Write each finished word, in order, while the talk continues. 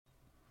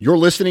You're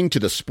listening to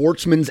the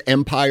Sportsman's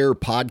Empire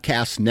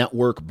Podcast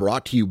Network,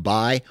 brought to you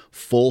by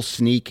Full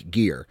Sneak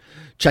Gear.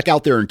 Check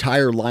out their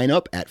entire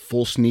lineup at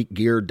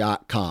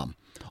fullsneakgear.com.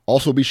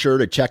 Also be sure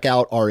to check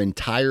out our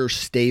entire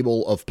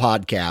stable of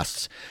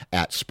podcasts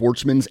at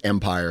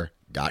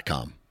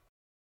sportsmansempire.com.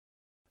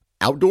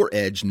 Outdoor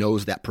Edge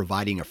knows that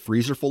providing a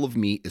freezer full of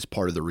meat is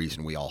part of the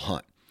reason we all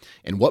hunt.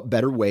 And what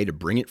better way to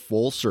bring it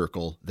full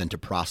circle than to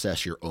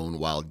process your own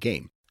wild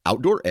game?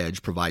 Outdoor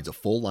Edge provides a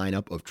full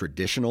lineup of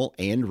traditional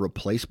and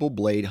replaceable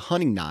blade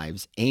hunting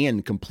knives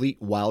and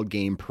complete wild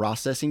game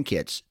processing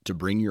kits to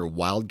bring your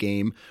wild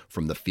game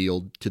from the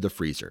field to the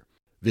freezer.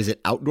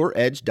 Visit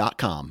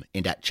OutdoorEdge.com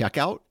and at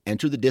checkout,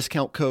 enter the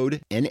discount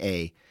code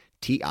NATION30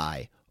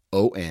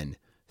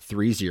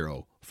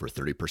 for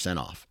 30%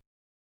 off.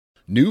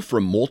 New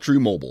from Moultrie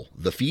Mobile,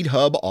 the Feed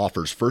Hub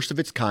offers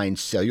first-of-its-kind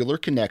cellular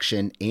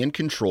connection and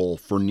control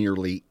for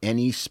nearly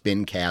any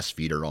spin cast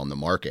feeder on the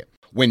market.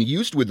 When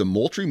used with the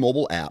Moultrie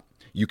Mobile app,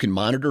 you can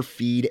monitor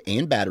feed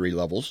and battery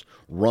levels,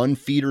 run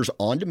feeders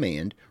on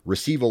demand,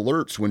 receive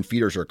alerts when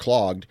feeders are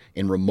clogged,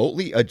 and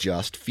remotely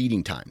adjust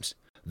feeding times.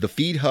 The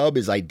Feed Hub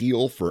is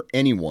ideal for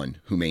anyone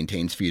who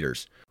maintains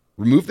feeders.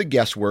 Remove the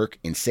guesswork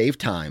and save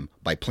time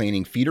by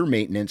planning feeder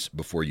maintenance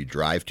before you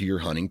drive to your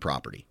hunting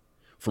property.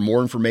 For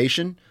more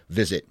information,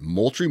 visit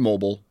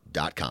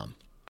MoultrieMobile.com.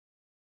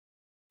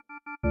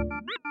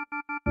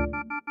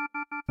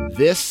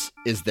 This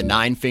is the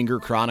Nine Finger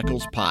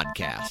Chronicles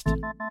podcast,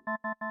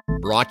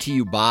 brought to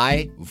you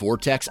by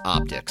Vortex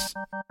Optics.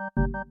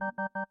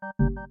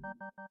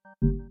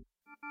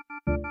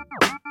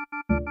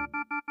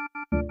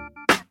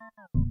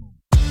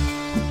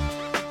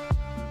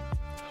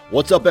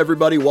 What's up,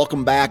 everybody?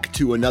 Welcome back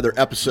to another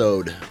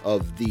episode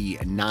of the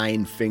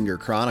Nine Finger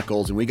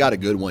Chronicles, and we got a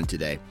good one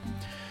today.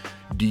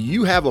 Do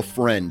you have a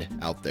friend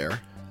out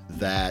there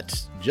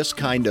that just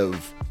kind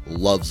of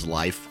loves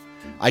life?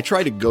 I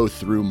try to go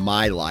through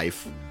my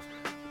life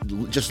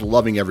just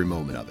loving every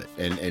moment of it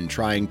and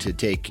trying to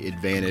take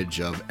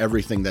advantage of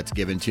everything that's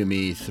given to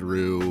me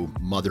through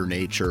Mother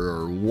Nature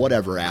or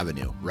whatever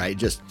avenue, right?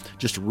 Just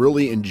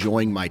really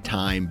enjoying my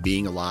time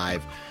being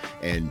alive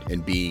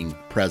and being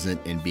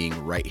present and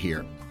being right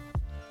here.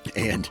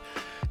 And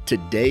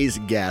today's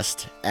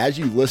guest, as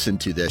you listen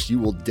to this, you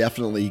will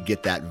definitely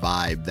get that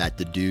vibe that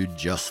the dude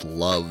just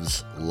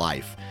loves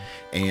life.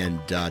 And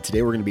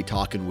today we're going to be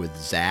talking with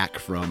Zach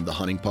from the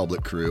Hunting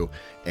Public Crew,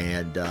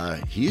 and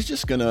he's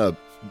just going to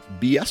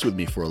BS with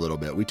me for a little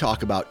bit. We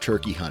talk about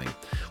turkey hunting.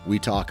 We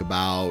talk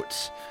about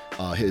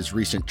his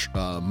recent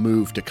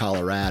move to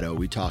Colorado.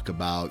 We talk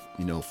about,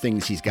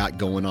 things he's got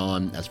going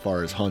on as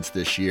far as hunts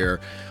this year,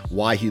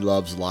 why he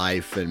loves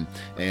life, and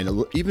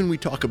even we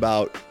talk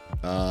about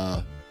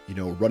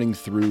running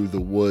through the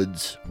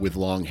woods with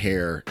long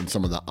hair and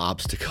some of the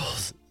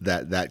obstacles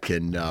that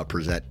can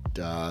present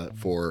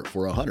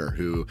for a hunter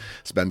who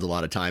spends a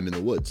lot of time in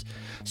the woods.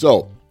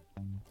 So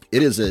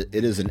it is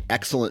an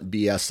excellent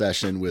BS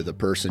session with a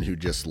person who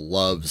just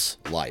loves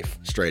life,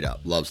 straight up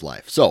loves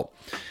life. So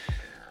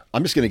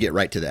I'm just going to get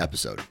right to the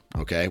episode,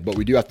 okay? But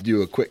we do have to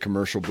do a quick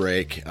commercial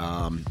break.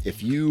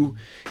 If you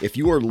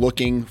are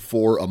looking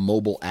for a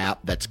mobile app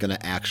that's going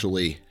to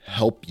actually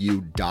help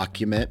you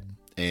document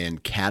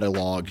and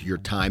catalog your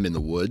time in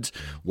the woods,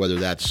 whether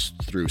that's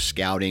through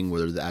scouting,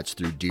 whether that's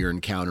through deer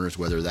encounters,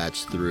 whether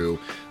that's through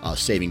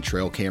saving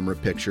trail camera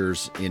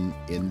pictures in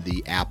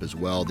the app as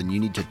well, then you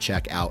need to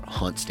check out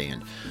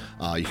HuntStand.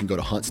 You can go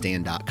to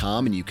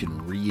huntstand.com and you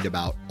can read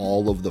about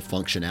all of the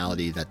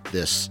functionality that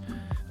this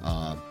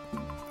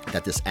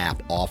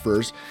app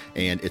offers,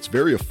 and it's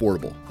very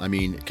affordable. I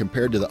mean,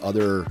 compared to the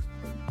other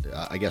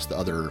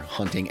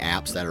hunting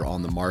apps that are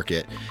on the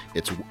market,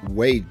 it's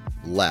way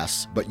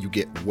less, but you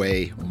get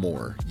way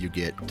more. You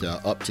get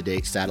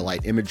up-to-date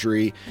satellite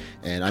imagery,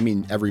 and I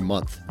mean, every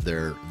month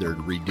they're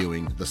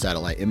redoing the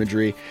satellite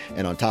imagery,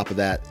 and on top of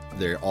that,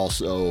 they're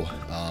also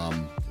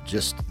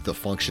just the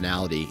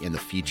functionality and the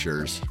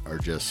features are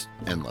just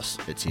endless,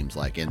 it seems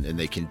like, and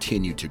they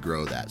continue to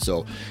grow that.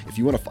 So if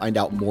you want to find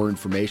out more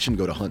information,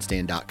 go to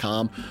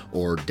huntstand.com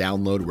or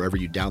download wherever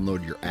you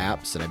download your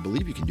apps, and I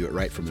believe you can do it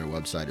right from their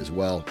website as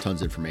well.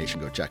 Tons of information,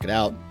 go check it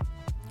out.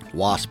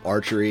 Wasp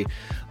Archery,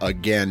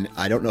 again,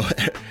 I don't know,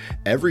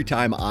 every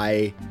time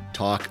I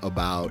talk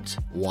about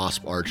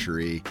Wasp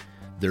Archery,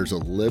 there's a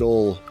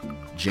little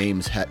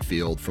James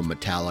Hetfield from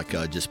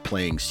Metallica just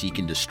playing Seek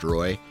and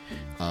Destroy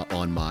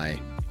on my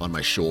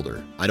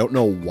shoulder. I don't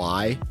know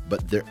why,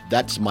 but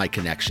that's my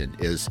connection,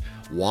 is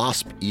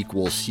Wasp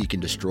equals Seek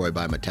and Destroy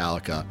by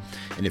Metallica.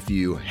 And if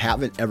you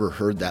haven't ever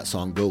heard that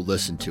song, go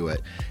listen to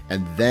it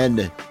and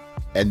then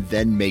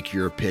make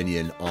your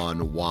opinion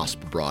on Wasp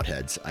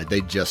broadheads.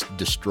 They just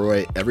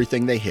destroy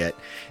everything they hit,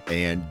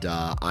 and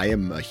I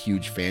am a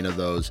huge fan of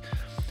those.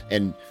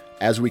 And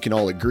as we can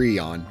all agree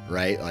on,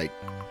 right, like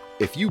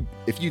if you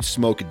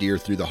smoke a deer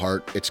through the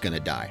heart, it's going to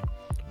die.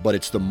 But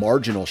it's the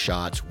marginal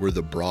shots where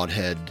the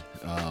broadhead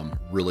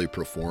really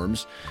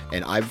performs.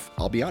 And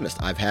I'll be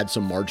honest, I've had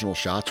some marginal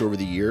shots over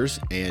the years,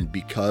 and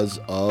because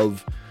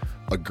of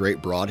a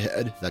great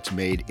broadhead that's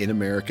made in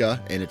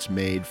America, and it's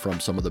made from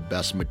some of the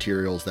best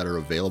materials that are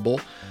available.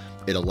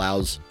 It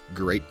allows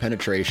great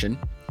penetration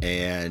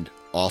and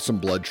awesome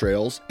blood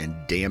trails and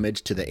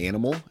damage to the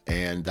animal,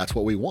 and that's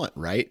what we want,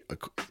 right?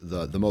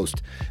 The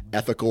most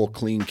ethical,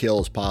 clean kill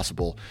as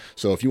possible.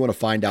 So if you want to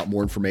find out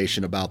more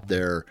information about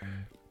their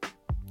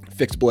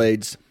fixed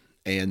blades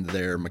and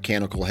their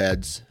mechanical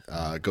heads,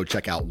 go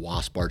check out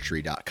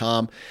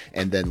wasparchery.com.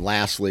 And then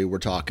lastly, we're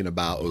talking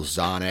about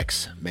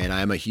Ozonics. Man,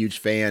 I'm a huge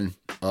fan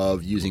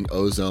of using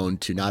ozone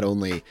to not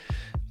only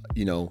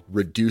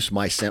reduce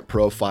my scent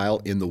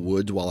profile in the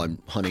woods while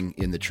I'm hunting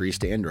in the tree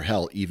stand, or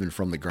hell, even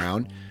from the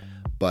ground,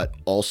 but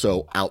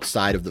also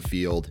outside of the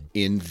field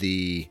in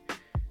the,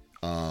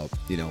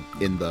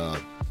 in the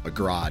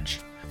garage.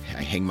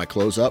 I hang my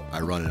clothes up.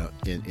 I run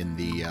it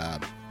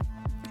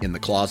in the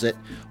closet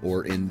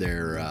or in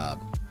their,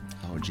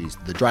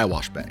 the dry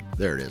wash bag.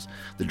 There it is.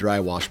 The dry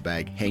wash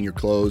bag. Hang your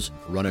clothes,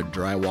 run a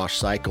dry wash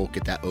cycle,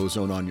 get that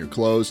ozone on your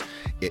clothes.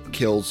 It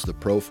kills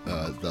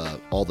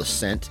all the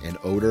scent and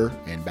odor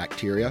and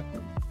bacteria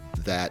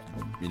that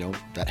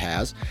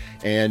has.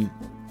 And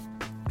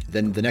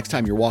then the next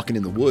time you're walking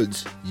in the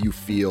woods, you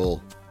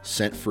feel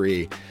scent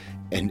free.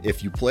 And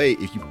if you play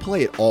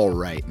it all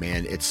right,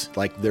 man, it's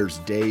like there's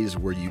days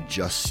where you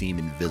just seem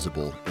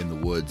invisible in the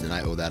woods, and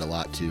I owe that a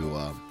lot to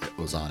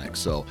Ozonics.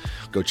 So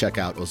go check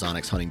out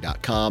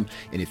ozonicshunting.com,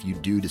 and if you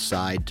do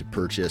decide to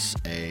purchase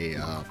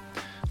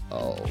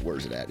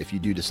where's it at? If you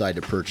do decide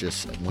to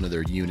purchase one of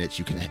their units,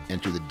 you can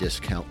enter the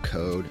discount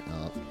code,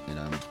 and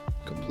I'm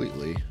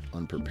completely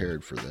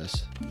unprepared for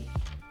this.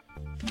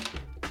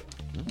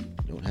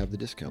 Don't have the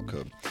discount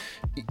code.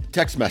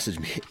 Text message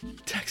me.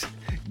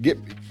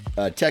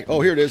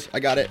 Oh, here it is. I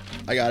got it.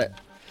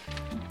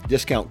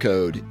 Discount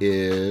code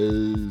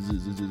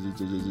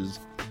is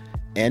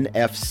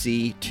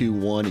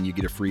NFC21, and you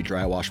get a free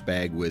dry wash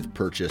bag with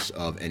purchase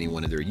of any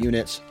one of their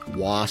units.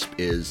 WASP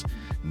is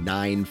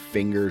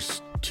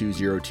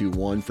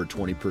 9fingers2021 for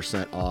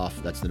 20%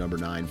 off. That's the number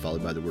 9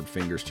 followed by the word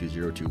fingers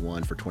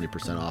 2021 for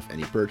 20% off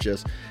any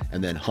purchase.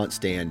 And then Hunt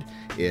Stand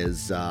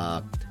is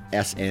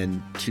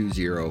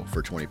SN20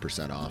 for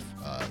 20% off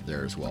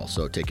there as well.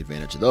 So take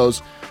advantage of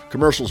those.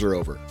 Commercials are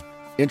over.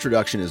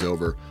 Introduction is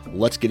over.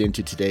 Let's get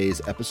into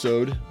today's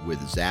episode with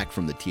Zach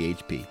from the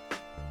THP.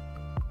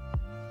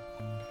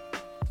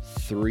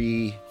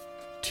 3,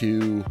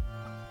 2,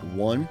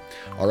 1.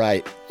 All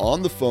right.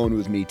 On the phone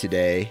with me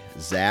today,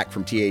 Zach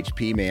from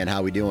THP, man.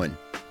 How we doing?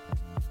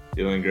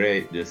 Doing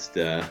great. Just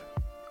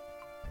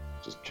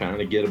trying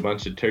to get a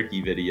bunch of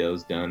turkey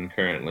videos done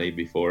currently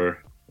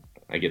before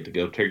I get to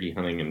go turkey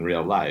hunting in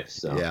real life.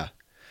 So yeah.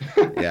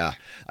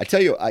 I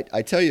tell you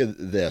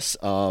this,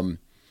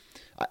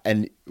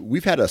 and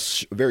we've had a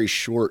very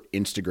short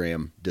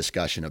Instagram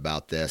discussion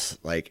about this.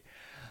 Like,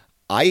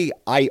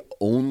 I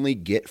only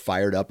get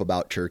fired up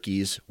about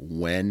turkeys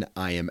when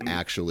I am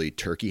actually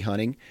turkey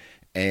hunting,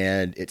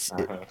 and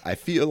I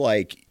feel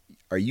like,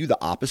 are you the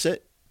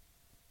opposite?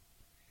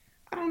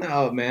 I don't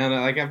know, man.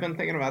 Like, I've been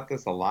thinking about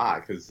this a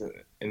lot because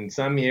in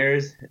some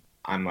years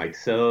I'm like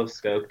so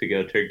stoked to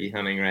go turkey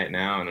hunting right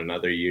now, and in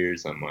other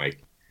years I'm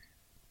like,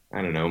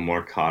 I don't know,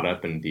 more caught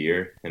up in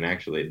deer. And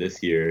actually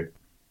this year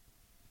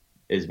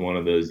is one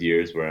of those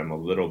years where I'm a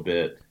little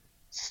bit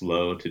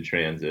slow to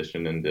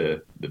transition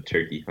into the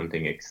turkey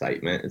hunting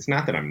excitement. It's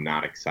not that I'm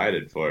not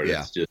excited for it. Yeah.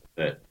 It's just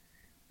that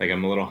like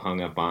I'm a little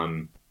hung up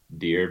on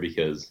deer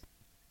because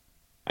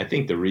I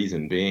think the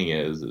reason being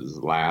is this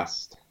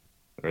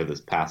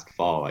past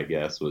fall, I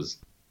guess, was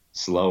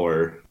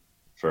slower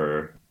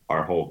for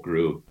our whole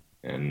group.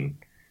 And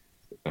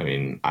I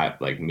mean,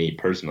 me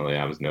personally,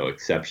 I was no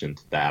exception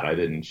to that. I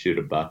didn't shoot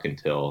a buck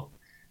until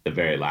the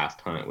very last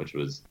hunt, which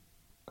was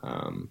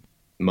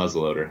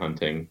muzzleloader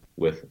hunting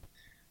with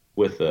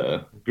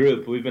a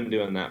group. We've been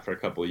doing that for a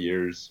couple of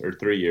years or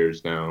 3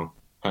 years now,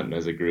 hunting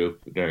as a group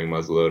during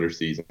muzzleloader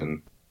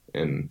season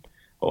in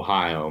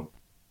Ohio.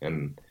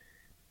 And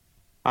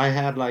I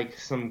had like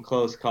some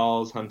close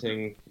calls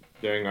hunting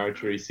during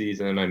archery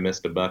season. I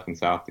missed a buck in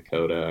South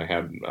Dakota. I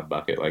had a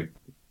buck at like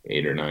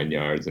 8 or 9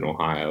 yards in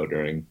Ohio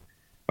during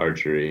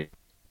archery.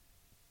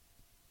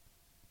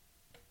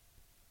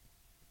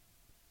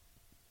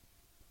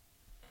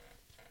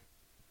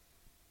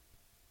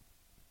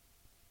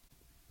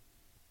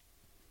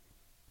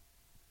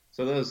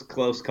 So those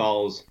close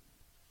calls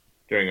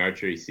during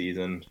archery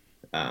season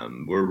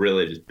were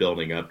really just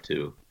building up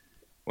to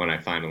when I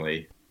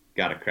finally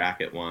got a crack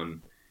at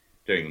one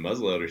during the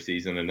muzzleloader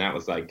season, and that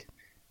was like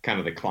kind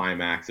of the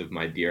climax of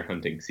my deer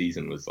hunting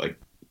season. Was like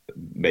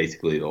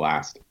basically the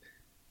last,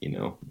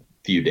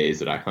 few days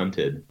that I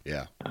hunted.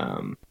 Yeah.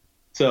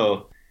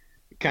 So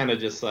kind of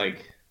just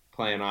like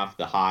playing off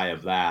the high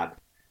of that,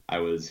 I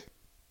was,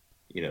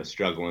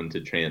 struggling to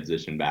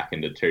transition back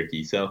into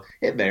turkey. So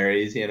it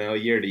varies,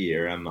 year to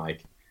year. I'm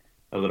like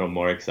a little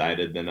more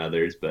excited than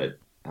others, but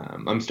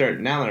I'm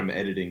starting now that I'm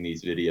editing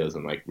these videos.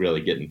 I'm like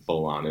really getting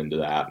full on into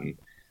that and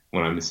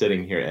when I'm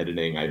sitting here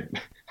editing, I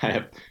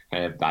have I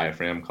have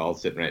diaphragm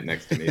calls sitting right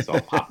next to me, so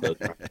I'll pop those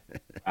right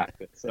back.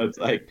 So it's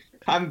like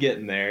I'm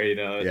getting there,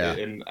 Yeah.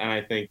 and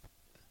I think,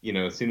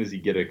 as soon as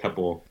you get a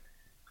couple,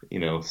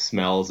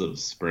 smells of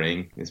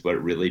spring is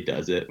what really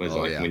does it. Was Oh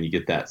like yeah. when you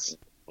get that smell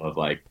of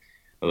like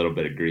a little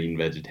bit of green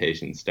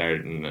vegetation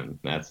starting, and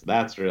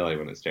that's really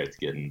when it starts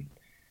getting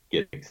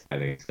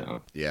exciting.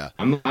 So Yeah.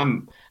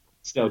 I'm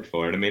stoked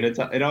for it. I mean,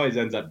 it always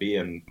ends up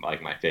being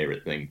like my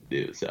favorite thing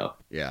to do. So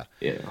Yeah.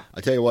 you know,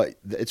 I tell you what,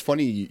 it's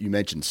funny you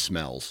mentioned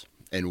smells.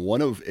 And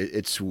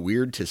it's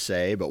weird to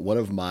say, but one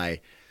of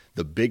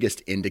the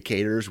biggest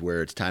indicators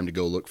where it's time to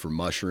go look for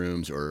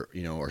mushrooms or,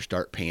 or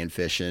start pan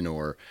fishing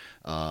or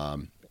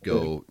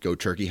go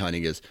turkey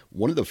hunting is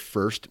one of the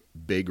first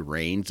big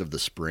rains of the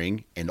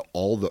spring and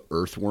all the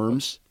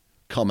earthworms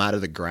come out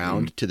of the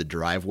mm, ground to the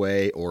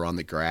driveway or on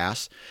the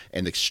grass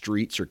and the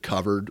streets are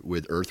covered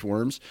with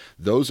earthworms.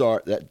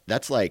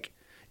 That's like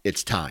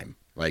it's time.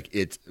 Like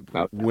it's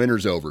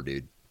winter's over,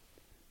 dude.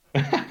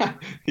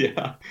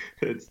 yeah,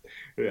 it's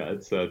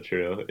it's so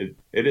true.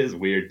 It is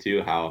weird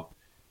too how,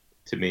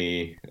 to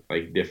me,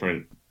 like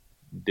different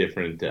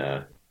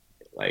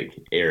like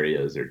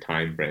areas or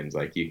time frames,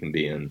 like you can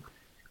be in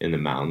the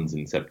mountains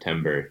in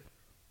September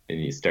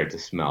and you start to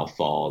smell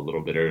fall a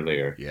little bit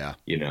earlier, Yeah.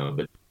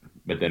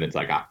 but then it's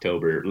like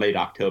October, late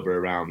October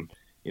around,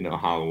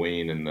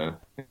 Halloween in the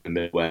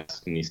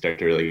Midwest, and you start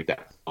to really get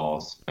that fall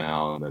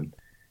smell, and then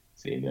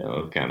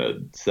so, kind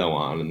of so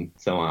on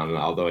and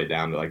all the way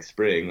down to like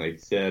spring, like you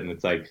said. And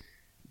it's like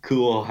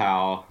cool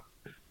how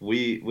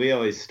we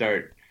always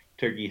start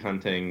turkey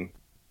hunting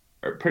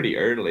or pretty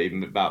early,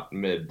 about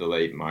mid to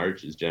late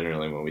March is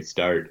generally when we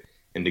start.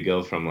 And to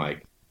go from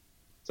like,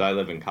 so I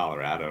live in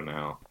Colorado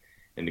now,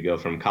 and to go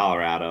from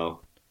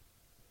Colorado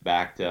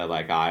back to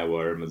like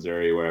Iowa or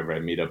Missouri, wherever I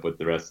meet up with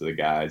the rest of the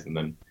guys, and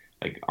then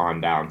like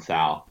on down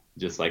south,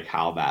 just like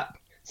how that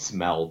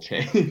smell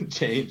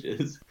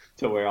changes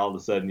to where all of a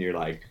sudden you're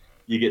like,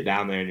 you get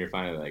down there and you're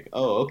finally like,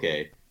 oh,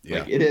 okay, Yeah.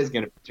 like it is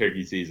going to be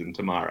turkey season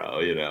tomorrow.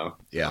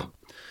 Yeah. So,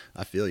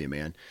 I feel you,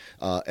 man.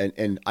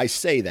 And I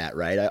say that,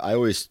 right?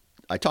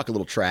 I talk a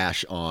little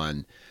trash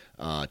on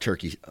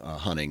turkey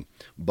hunting,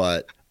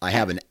 but I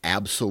have an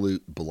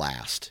absolute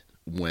blast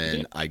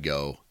yeah, when I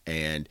go.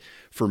 And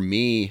for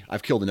me,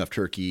 I've killed enough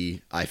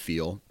turkey, I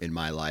feel, in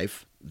my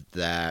life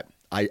that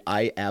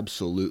I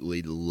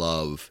absolutely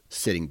love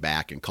sitting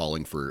back and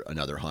calling for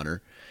another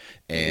hunter.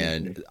 hmm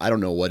And I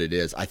don't know what it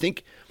is. I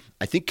think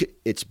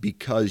it's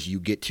because you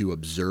get to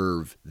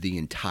observe the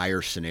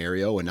entire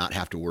scenario and not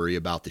have to worry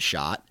about the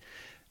shot.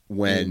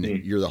 When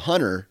hmm you're the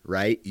hunter,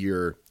 right?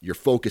 You're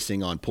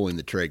focusing on pulling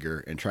the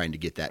trigger and trying to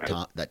get right,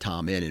 that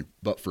tom in.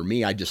 But for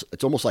me,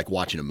 it's almost like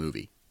watching a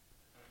movie.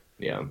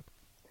 yeah.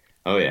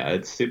 Oh yeah,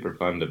 it's super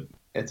fun to.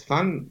 It's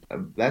fun.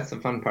 That's the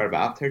fun part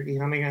about turkey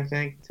hunting, I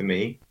think, to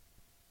me,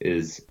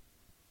 is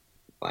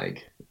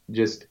like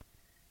just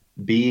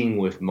being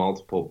with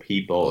multiple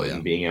Oh people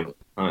yeah, and being able to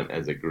hunt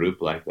as a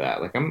group like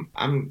that. Like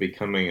I'm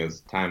becoming,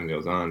 as time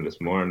goes on,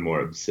 just more and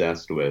more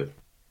obsessed with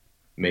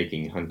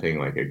making hunting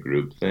like a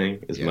group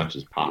thing as yeah, much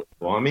as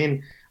possible. I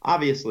mean,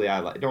 obviously I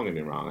like, don't get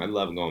me wrong, I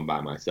love going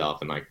by myself,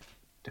 and like,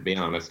 to be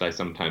honest, I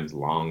sometimes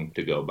long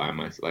to go by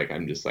myself. Like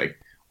I'm just like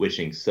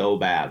wishing so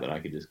bad that I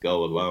could just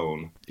go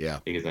alone, yeah,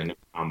 because I know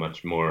how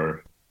much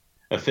more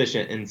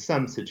efficient in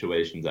some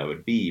situations I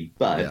would be.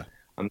 yeah, But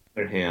on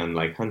the other hand,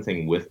 like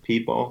hunting with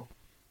people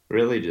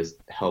really just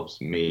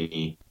helps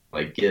me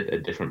like get a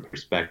different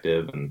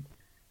perspective. And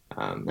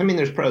I mean,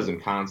 there's pros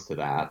and cons to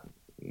that.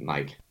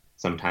 Like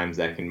sometimes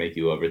that can make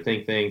you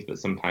overthink things, but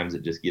sometimes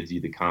it just gives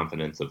you the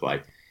confidence of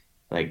like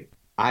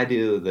I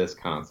do this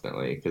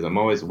constantly because I'm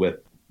always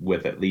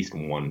with at least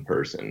one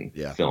person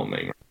yeah,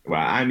 filming. Well,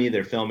 I'm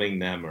either filming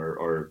them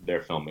or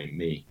they're filming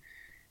me,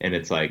 and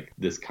it's like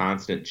this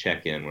constant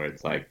check-in where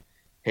it's like,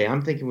 hey,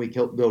 I'm thinking we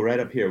go right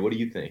up here, what do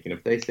you think? And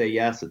if they say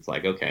yes, it's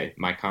like, okay,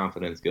 my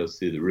confidence goes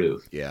through the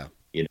roof, yeah,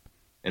 you know.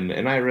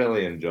 And I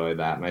really enjoy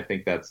that, and I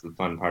think that's the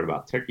fun part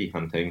about turkey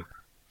hunting.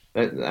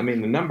 I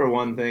mean, the number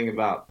one thing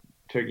about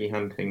turkey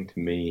hunting to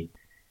me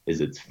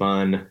is it's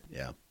fun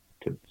yeah,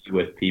 to be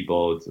with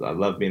people. I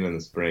love being in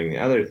the spring. The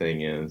other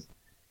thing is,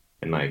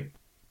 and like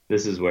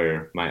this is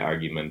where my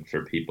argument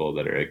for people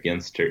that are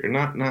against turkey, or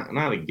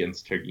not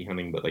against turkey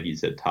hunting, but like you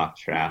said, talk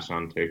trash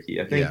on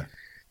turkey. I yeah, think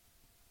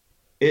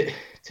it,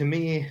 to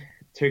me,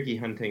 turkey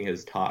hunting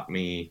has taught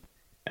me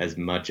as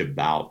much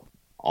about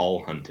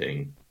all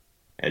hunting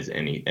as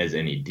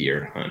any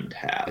deer hunt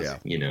has.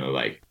 yeah,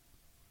 Like,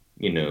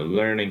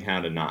 learning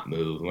how to not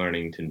move,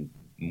 learning to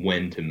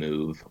when to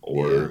move,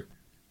 yeah, or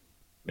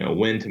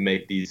when to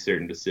make these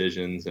certain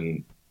decisions.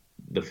 And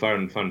the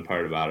fun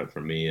part about it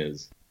for me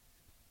is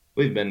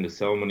we've been to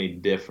so many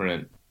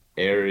different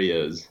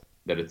areas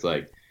that it's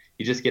like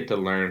you just get to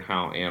learn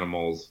how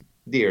animals,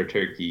 deer,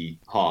 turkey,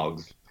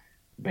 hogs,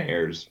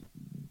 bears,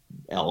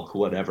 elk,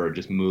 whatever,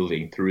 just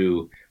moving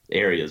through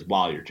areas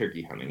while you're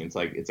turkey hunting. It's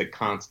like it's a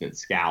constant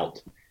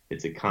scout.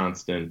 It's a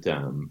constant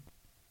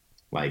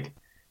like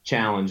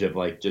challenge of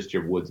like just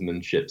your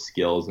woodsmanship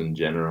skills in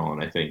general.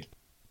 And I think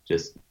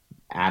just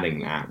adding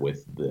that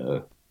with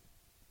the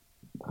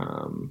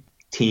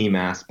team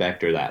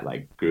aspect or that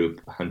like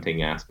group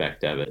hunting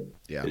aspect of it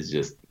Yeah, is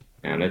just,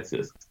 and it's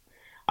just,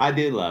 I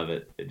do love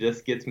it. It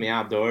just gets me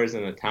outdoors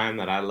in a time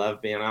that I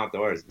love being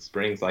outdoors.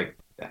 Spring's like,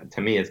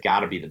 to me, it's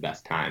got to be the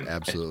best time.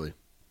 absolutely.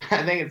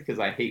 I think it's because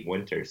I hate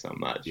winter so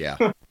much. Yeah,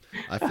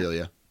 I feel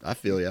you. I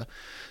feel you.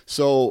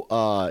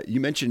 So you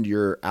mentioned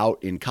you're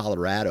out in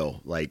Colorado.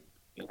 Like,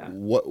 Yeah.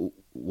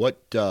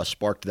 what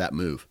sparked that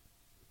move?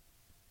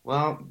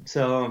 Well,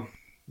 so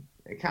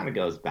it kind of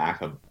goes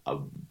back a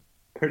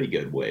pretty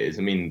good ways.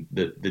 I mean,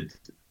 the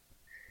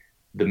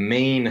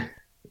main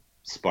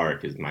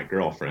spark is my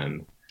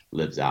girlfriend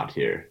lives out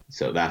here,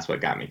 so that's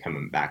what got me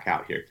coming back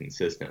out here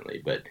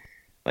consistently. But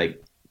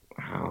like,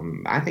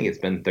 I think it's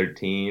been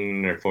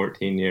 13 or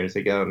 14 years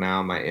ago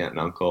now. My aunt and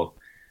uncle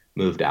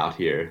moved out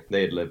here.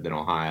 They had lived in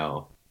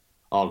Ohio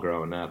all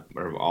growing up,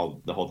 or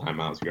all the whole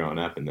time I was growing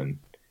up, and then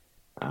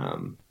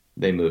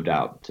they moved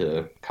out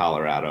to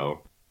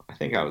Colorado. I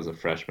think I was a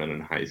freshman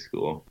in high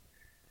school,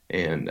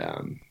 and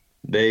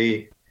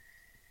they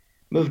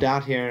moved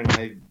out here,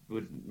 and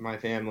my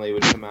family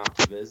would come out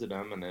to visit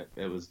them, and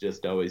it was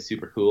just always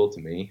super cool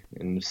to me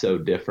and so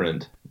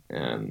different.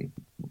 And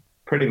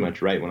pretty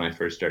much right when I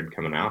first started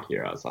coming out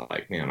here, I was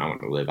like, man, I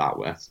want to live out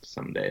west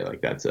someday.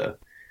 Like that's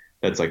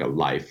like a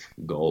life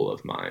goal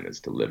of mine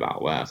is to live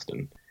out west.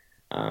 And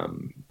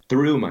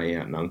through my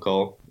aunt and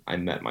uncle, I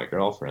met my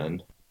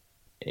girlfriend,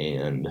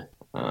 and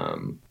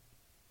um,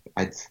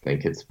 I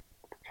think it's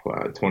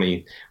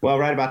 20, well,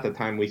 right about the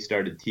time we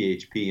started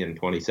THP in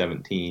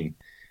 2017,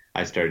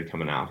 I started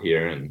coming out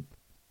here and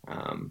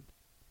um,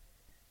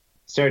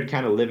 started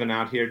kind of living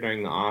out here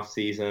during the off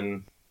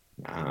season,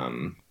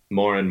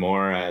 more and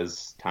more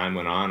as time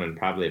went on. And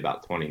probably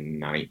about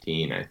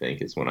 2019, I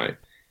think, is when I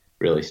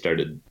really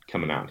started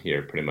coming out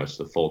here pretty much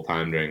the full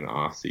time during the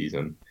off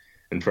season.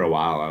 And for a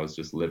while, I was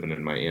just living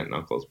in my aunt and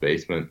uncle's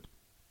basement,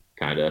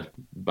 kind of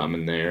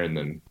bumming there, and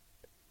then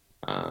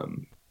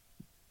um,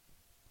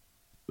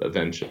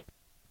 eventually.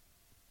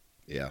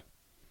 Yeah,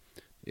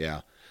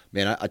 yeah,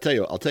 man. I tell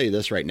you, I'll tell you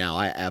this right now.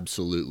 I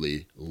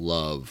absolutely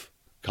love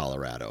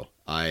Colorado.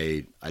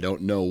 I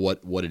don't know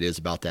what it is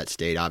about that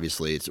state.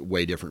 Obviously, it's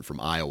way different from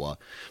Iowa,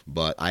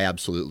 but I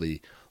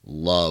absolutely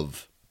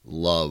love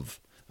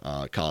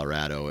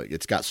Colorado.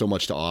 It's got so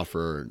much to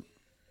offer.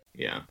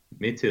 Yeah,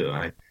 me too.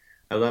 I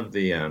love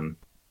the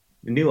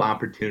new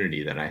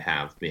opportunity that I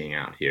have being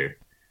out here,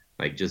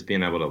 like just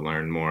being able to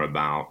learn more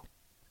about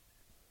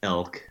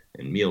elk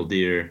and mule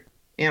deer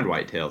and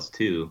whitetails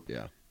too,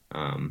 Yeah,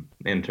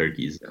 and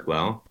turkeys as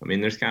well. I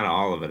mean, there's kind of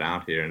all of it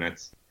out here, and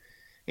that's,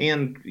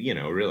 and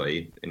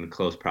really in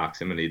close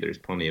proximity, there's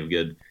plenty of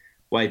good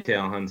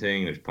whitetail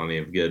hunting. There's plenty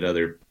of good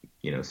other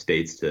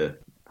states to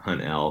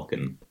hunt elk.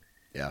 And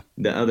yeah,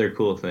 the other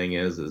cool thing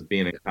is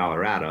being in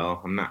Colorado,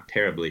 I'm not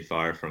terribly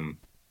far from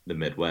the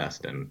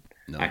Midwest, and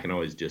I no, can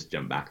always just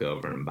jump back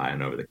over and buy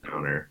an over the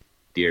counter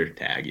deer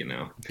tag.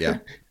 yeah,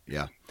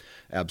 yeah.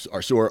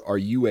 So are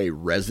you a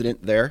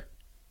resident there?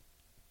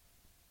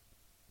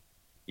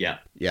 Yep.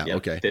 Yeah. Yep.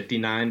 Okay.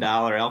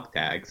 $59 elk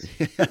tags.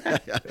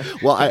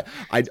 Well, It's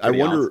I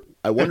pretty awesome.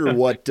 wonder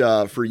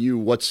what for you.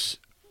 What's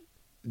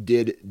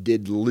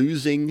did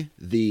losing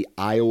the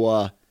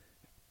Iowa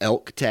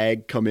elk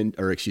tag come in,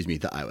 or excuse me,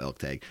 the Iowa elk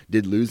tag?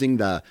 Did losing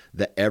the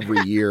every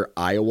year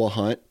Iowa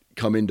hunt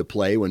come into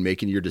play when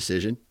making your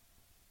decision?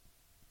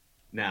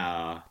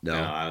 No, no,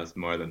 No. I was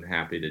more than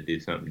happy to do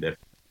something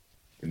different,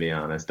 to be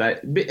honest.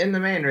 And the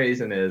main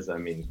reason is, I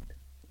mean,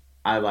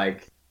 I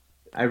like,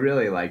 I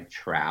really like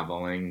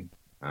traveling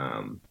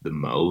the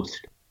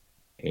most,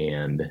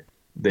 and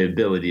the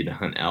ability to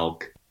hunt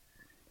elk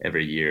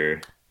every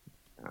year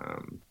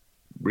um,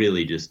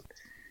 really just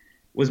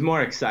was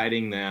more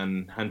exciting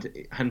than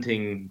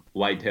hunting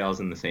whitetails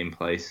in the same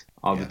place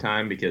all the Yeah.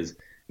 time, because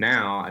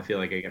now I feel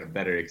like I got a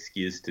better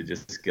excuse to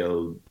just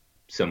go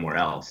somewhere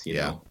else,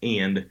 Yeah.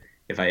 And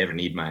if I ever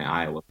need my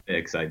Iowa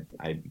fix, I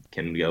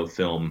can go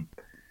film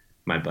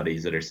my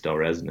buddies that are still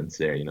residents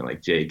there,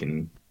 like Jake,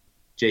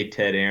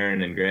 Ted,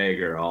 Aaron, and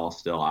Greg are all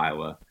still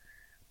Iowa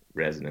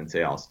residents.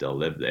 They all still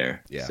live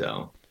there. Yeah.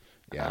 So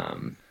Yeah.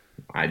 um,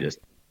 I just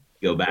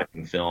go back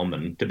and film.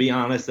 And to be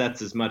honest,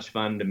 that's as much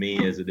fun to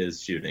me as it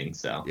is shooting.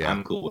 So Yeah.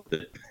 I'm cool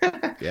with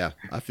it. Yeah,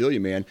 I feel you,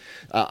 man.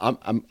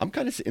 I'm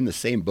kind of in the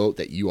same boat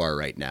that you are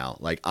right now.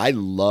 Like I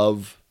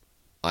love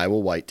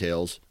Iowa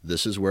whitetails.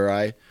 This is where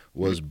I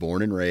was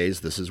born and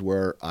raised. This is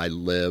where I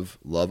live.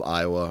 Love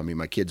Iowa. I mean,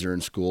 my kids are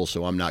in school,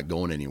 so I'm not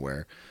going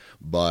anywhere.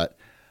 But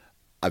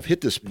I've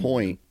hit this Mhm.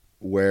 point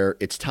where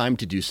it's time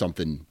to do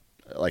something.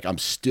 Like I'm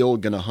still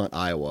gonna hunt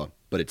Iowa,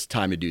 but it's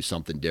time to do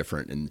something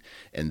different,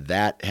 and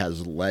that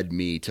has led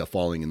me to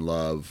falling in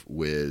love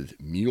with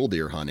mule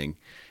deer hunting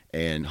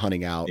and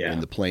hunting out in Yeah.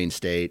 the plain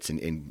states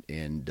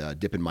and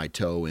dipping my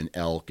toe in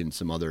elk and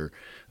some other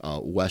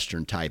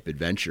western type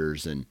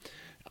adventures. And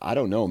I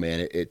don't know,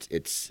 man. It's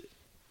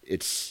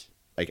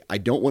like I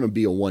don't want to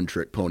be a one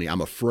trick pony.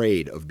 I'm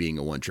afraid of being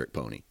a one trick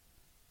pony.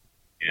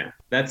 Yeah.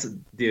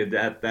 Dude,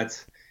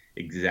 that's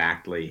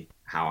exactly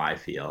how I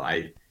feel.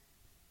 I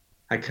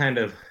kind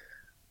of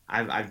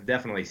I've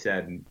definitely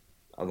said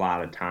a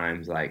lot of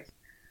times, like,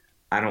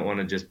 I don't want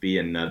to just be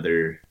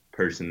another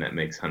person that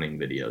makes hunting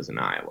videos in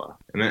Iowa.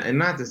 And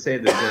not to say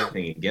there's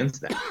anything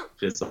against that,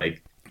 just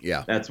like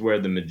Yeah, that's where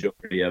the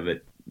majority of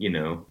it,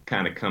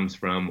 kind of comes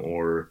from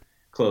or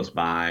close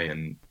by.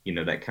 And,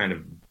 that kind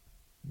of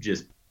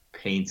just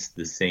paints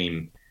the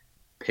same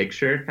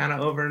picture kind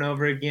of over and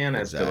over again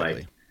as to like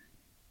exactly.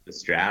 the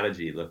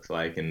strategy looks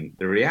like. And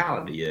the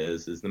reality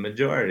is the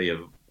majority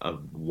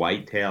of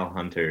whitetail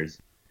hunters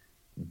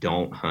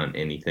don't hunt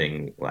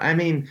anything. I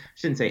mean, I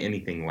shouldn't say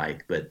anything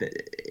like, but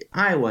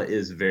Iowa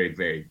is very,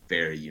 very,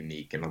 very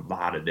unique in a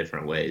lot of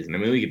different ways. And I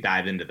mean, we could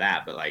dive into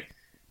that, but like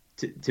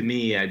to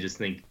me, I just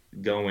think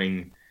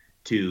going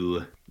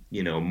to,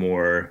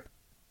 more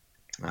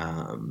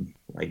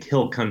like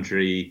hill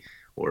country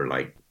or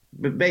like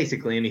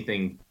basically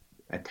anything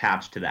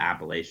attached to the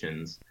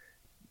Appalachians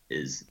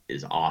is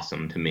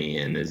awesome to me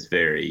and is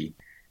very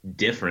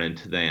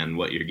different than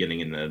what you're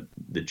getting in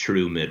the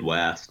true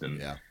Midwest.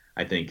 And Yeah.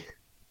 I think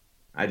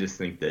I just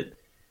think that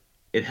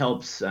it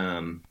helps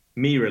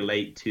me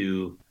relate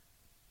to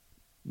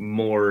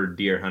more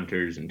deer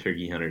hunters and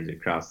turkey hunters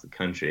across the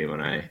country when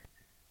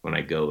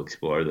I go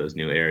explore those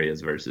new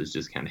areas versus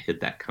just kind of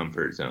hit that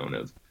comfort zone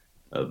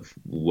of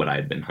what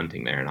I'd been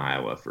hunting there in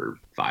Iowa for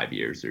 5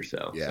 years or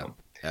so. Yeah, So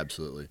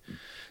absolutely,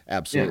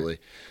 yeah. absolutely.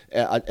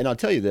 And I'll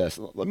tell you this.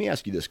 Let me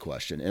ask you this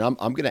question, and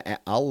I'm gonna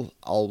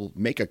I'll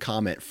make a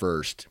comment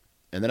first,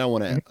 and then I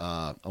want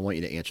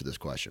you to answer this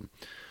question.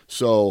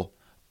 So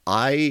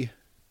I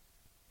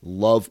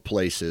love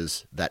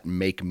places that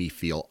make me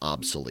feel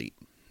obsolete,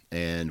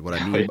 and what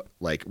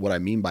I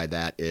mean by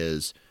that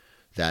is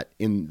that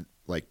in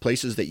like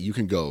places that you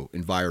can go,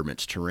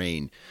 environments,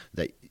 terrain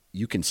that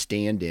you can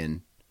stand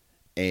in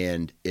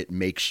and it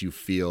makes you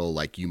feel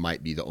like you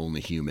might be the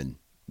only human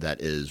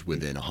that is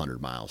within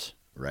 100 miles,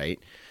 right?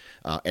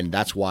 And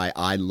that's why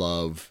I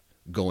love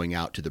going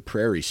out to the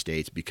prairie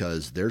states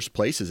because there's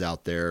places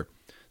out there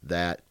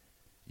that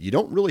you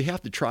don't really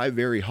have to try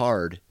very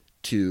hard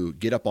to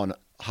get up on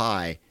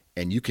high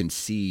and you can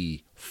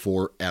see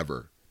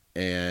forever.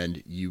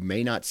 And you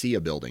may not see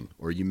a building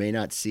or you may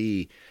not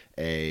see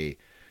a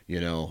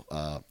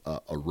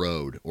a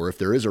road, or if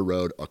there is a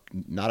road,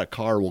 not a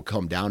car will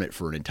come down it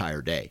for an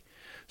entire day.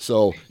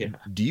 So, Yeah.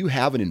 do you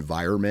have an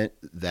environment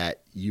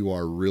that you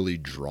are really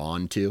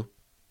drawn to?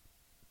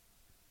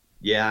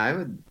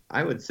 Yeah,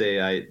 I would say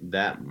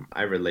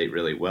I relate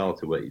really well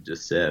to what you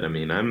just said. I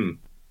mean, I'm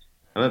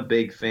a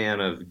big fan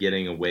of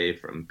getting away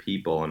from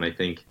people, and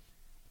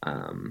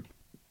um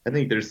I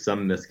think there's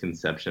some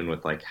misconception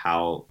with like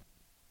how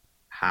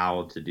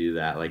to do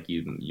that. Like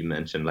you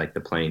mentioned, like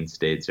the Plain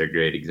States are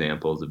great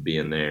examples of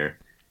being there.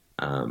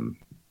 Um,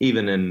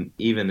 even in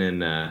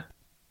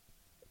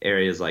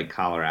areas like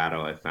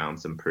Colorado, I found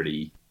some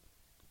pretty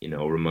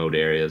remote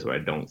areas where I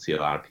don't see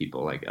a lot of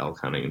people like elk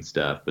hunting and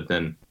stuff. But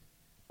then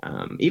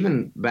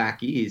even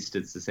back east,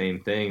 it's the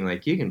same thing.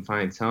 Like you can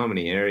find so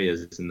many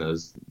areas in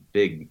those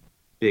big,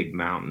 big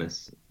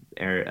mountainous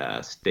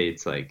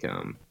states like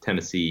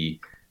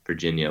Tennessee,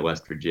 Virginia,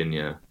 West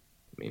Virginia.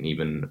 I mean,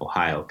 even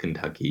Ohio,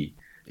 Kentucky,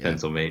 Yeah,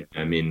 Pennsylvania.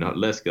 I mean, the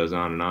list goes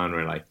on and on.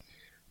 Where like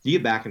you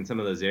get back in some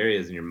of those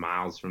areas and you're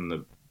miles from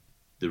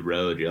the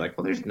road, you're like,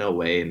 well, there's no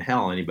way in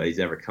hell anybody's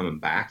ever coming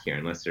back here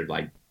unless they're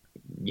like,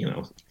 you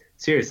know,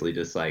 seriously,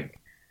 just like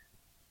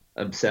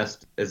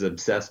obsessed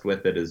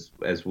with it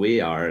as we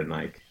are, and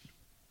like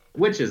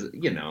which is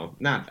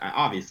not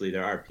obviously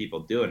there are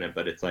people doing it,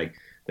 but it's like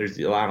there's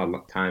a lot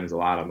of times a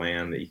lot of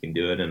land that you can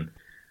do it. And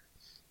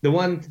the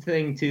one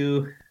thing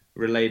too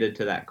related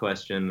to that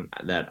question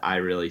that I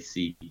really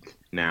seek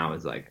now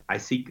is like I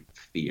seek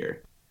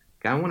fear.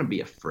 Like, I want to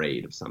be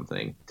afraid of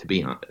something, to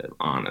be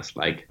honest.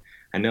 Like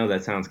I know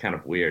that sounds kind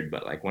of weird,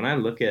 but like when I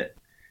look at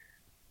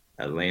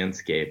a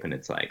landscape and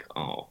it's like,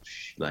 oh,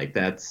 like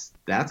that's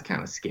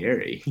kind of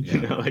scary,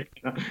 yeah, like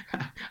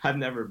I've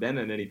never been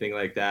in anything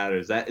like that. Or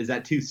is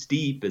that too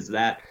steep? Is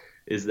that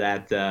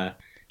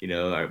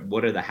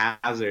what are the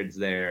hazards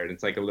there? And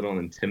it's like a little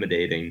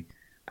intimidating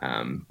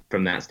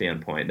from that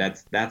standpoint.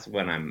 That's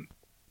when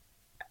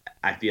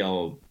I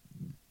feel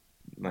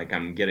like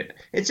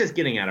it's just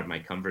getting out of my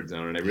comfort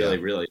zone, and I yeah, really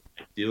really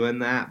like doing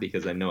that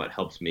because I know it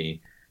helps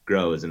me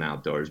grow as an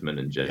outdoorsman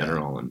in yeah.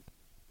 general. And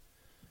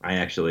I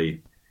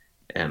actually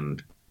am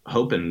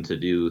hoping to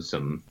do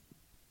some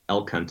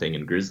elk hunting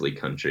in grizzly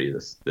country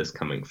this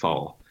coming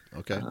fall.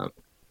 Okay. Um,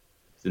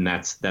 and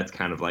that's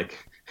kind of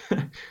like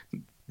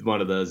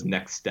one of those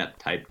next step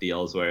type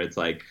deals where it's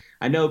like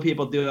I know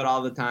people do it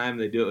all the time.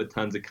 They do it with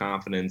tons of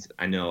confidence.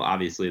 I know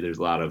obviously there's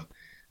a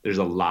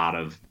lot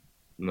of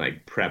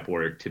like prep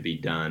work to be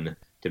done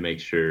to make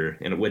sure,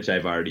 and which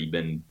I've already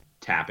been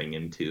tapping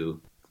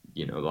into,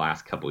 the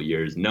last couple of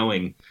years,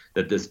 knowing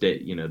that this day,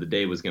 the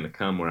day was going to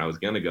come where I was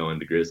going to go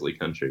into grizzly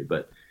country.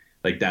 But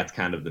like that's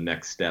kind of the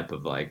next step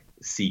of like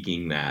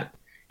seeking that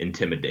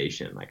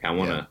intimidation. Like I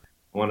want Yeah, to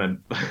want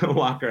to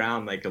walk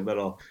around like a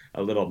little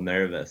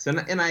nervous, and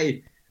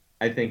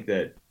I think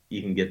that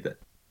you can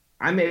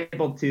I'm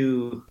able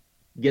to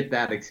get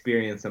that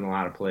experience in a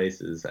lot of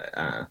places.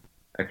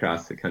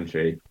 across the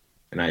country,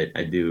 and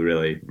I do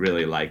really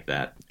really like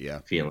that Yeah.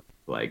 feeling,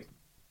 like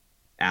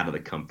out of the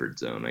comfort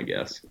zone, I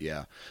guess.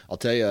 Yeah. I'll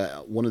tell you,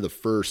 one of the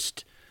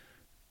first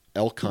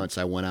elk hunts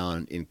I went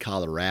on in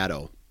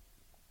Colorado,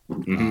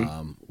 Hmm.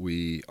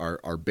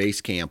 our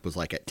base camp was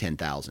like at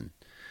 10,000.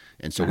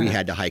 And so we Uh,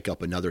 had to hike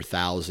up another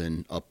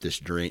 1,000 up this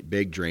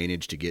big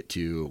drainage to get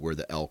to where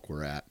the elk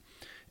were at.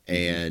 mhm.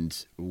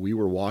 And we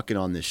were walking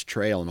on this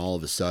trail, and all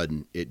of a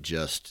sudden it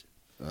just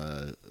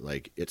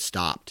like it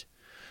stopped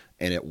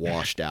and it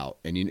washed out.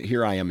 And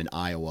here I am in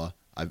Iowa.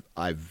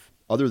 I've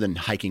other than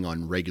hiking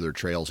on regular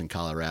trails in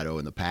Colorado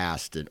in the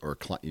past, or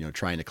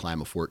trying to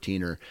climb a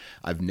 14er,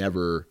 I've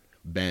never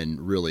been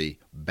really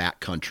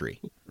backcountry,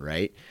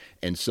 right?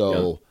 And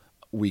Yep. so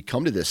we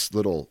come to this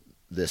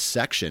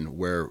section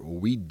where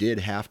we did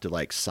have to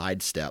like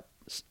side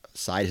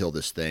hill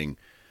this thing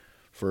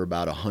for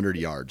about 100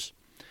 yards,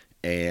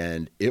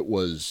 and it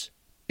was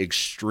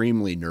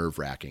extremely nerve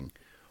wracking.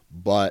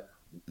 But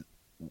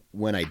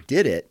when I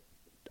did it,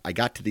 I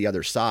got to the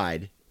other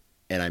side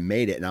and I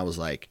made it, and I was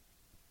like,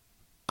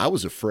 I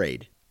was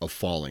afraid of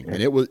falling,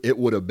 and it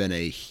would have been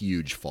a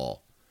huge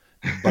fall,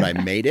 but I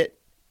made it,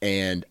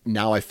 and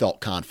now I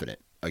felt confident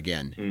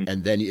again. Mm,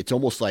 And then it's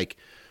almost like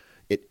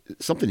it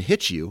something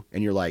hits you,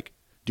 and you're like,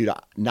 dude,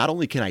 not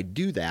only can I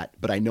do that,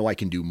 but I know I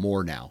can do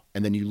more now.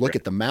 And then you look right.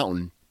 at the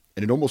mountain,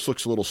 and it almost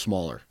looks a little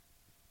smaller.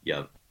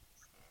 Yep.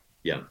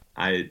 Yep.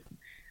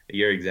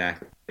 You're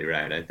exactly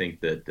right. I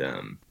think that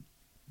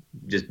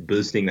just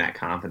boosting that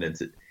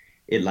confidence,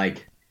 it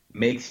like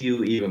makes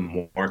you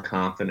even more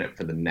confident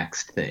for the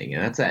next thing.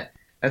 And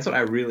that's what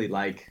I really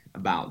like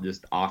about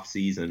just off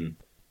season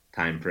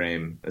time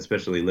frame,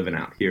 especially living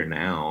out here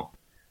now,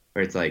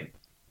 where it's like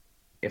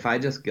if I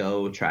just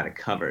go try to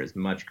cover as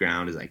much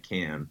ground as I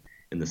can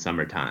in the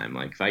summertime,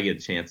 like if I get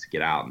a chance to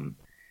get out and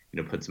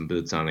put some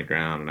boots on the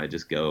ground and I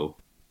just go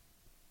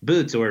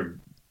boots or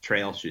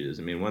trail shoes.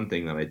 I mean, one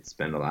thing that I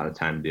spend a lot of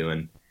time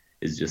doing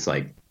is just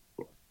like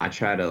I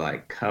try to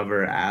like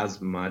cover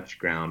as much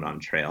ground on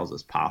trails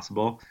as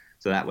possible.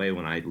 So that way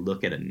when I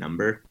look at a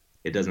number,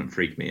 it doesn't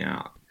freak me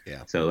out.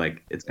 Yeah. So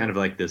like it's kind of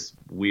like this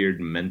weird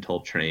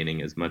mental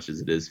training as much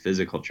as it is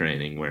physical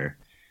training where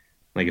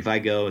like if I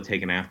go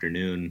take an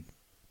afternoon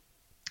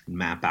and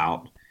map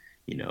out,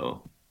 you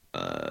know,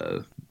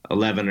 uh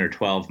 11 or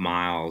 12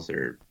 miles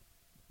or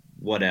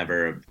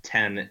whatever,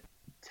 10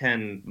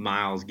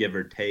 miles give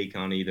or take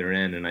on either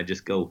end and I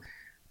just go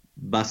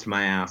bust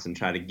my ass and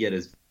try to get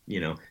as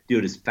do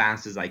it as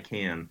fast as I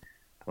can.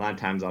 A lot of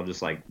times I'll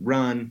just like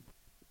run,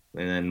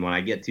 and then when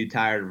I get too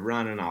tired of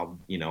running, I'll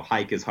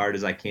hike as hard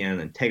as I can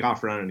and take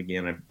off running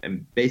again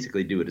and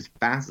basically do it as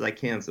fast as I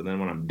can. So then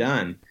when I'm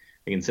done,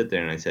 I can sit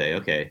there and I say,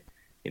 okay,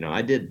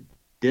 I did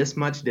this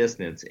much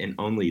distance in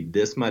only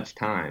this much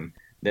time.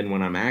 Then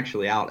when I'm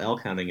actually out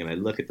elk hunting and I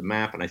look at the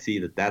map and I see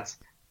that that's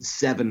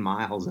 7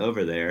 miles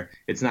over there,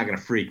 it's not going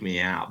to freak me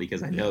out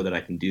because I Yeah. know that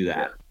I can do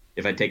that.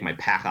 If I take my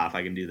pack off,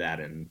 I can do that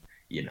in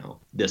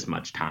this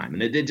much time,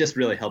 and it just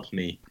really helps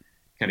me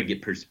kind of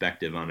get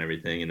perspective on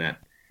everything, and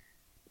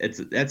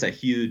that's a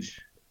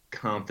huge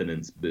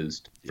confidence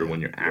boost for Yeah.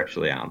 when you're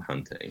actually out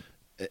hunting.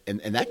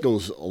 And that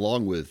goes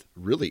along with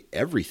really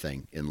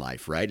everything in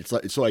life, right?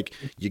 It's like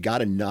you got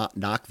to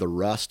knock the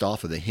rust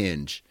off of the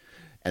hinge,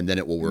 and then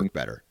it will Mm, work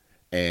better.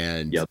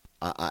 And yep.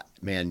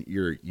 man,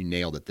 you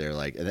nailed it there.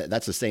 Like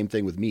that's the same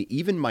thing with me.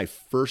 Even my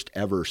first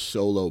ever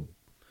solo,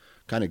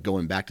 kind of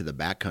going back to the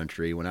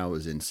backcountry when I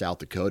was in South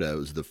Dakota, it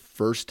was the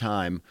first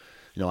time.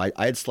 I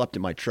had slept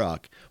in my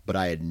truck, but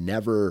I had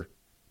never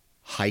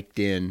hiked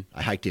in.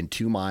 I hiked in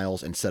 2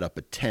 miles and set up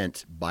a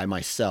tent by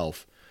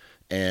myself,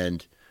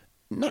 and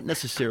not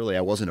necessarily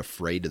I wasn't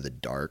afraid of the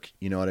dark.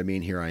 You know what I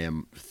mean? Here I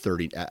am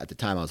 30 at the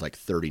time I was like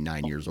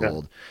 39 years Yeah.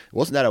 old. It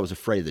wasn't that I was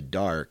afraid of the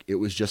dark. It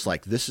was just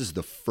like this is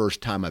the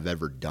first time I've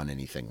ever done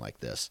anything like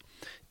this.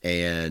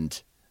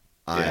 And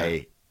Yeah.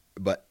 I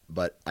but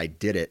I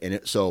did it,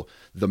 and so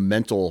the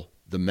mental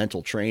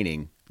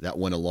training that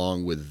went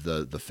along with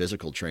the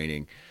physical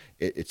training,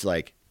 it's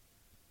like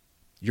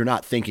you're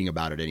not thinking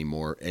about it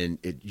anymore, and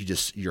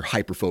you're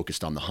hyper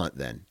focused on the hunt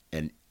then.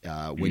 And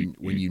when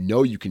Mhm. you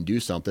know you can do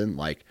something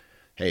like,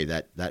 hey,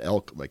 that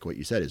elk, like what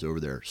you said, is over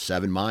there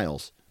 7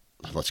 miles.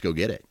 Let's go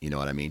get it. You know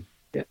what I mean?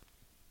 Yeah.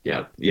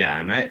 Yeah. Yeah.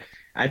 And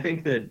I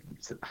think that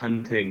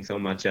hunting, so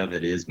much of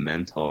it is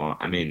mental.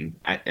 I mean,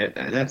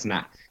 that's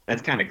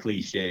kind of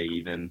cliche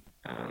even.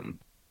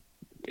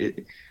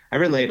 It, I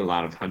relate a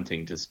lot of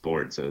hunting to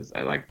sports as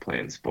I like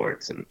playing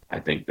sports, and I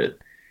think that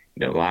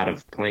a lot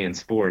of playing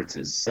sports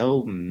is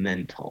so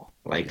mental.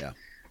 Like Yeah.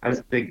 I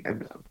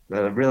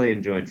really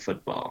enjoyed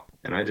football,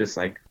 and I just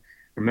like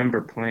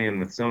remember playing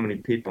with so many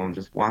people and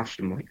just watched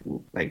them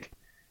like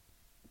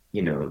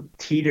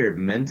teeter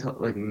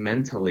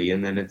mentally,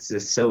 and then it's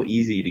just so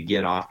easy to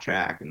get off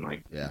track and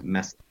like Yeah.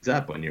 mess things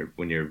up when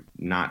you're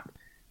not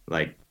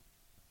like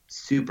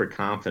super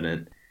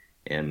confident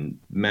and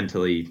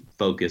mentally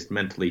focused,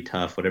 mentally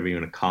tough, whatever you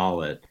want to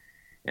call it.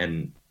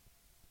 And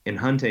in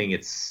hunting,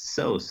 it's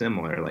so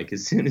similar. Like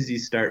as soon as you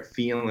start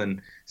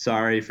feeling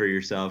sorry for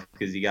yourself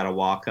because you got to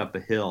walk up a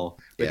hill,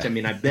 which Yeah. I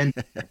mean, I've been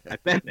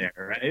there,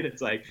 right?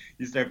 It's like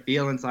you start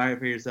feeling sorry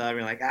for yourself.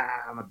 You're like,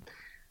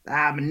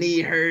 my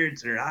knee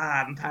hurts, or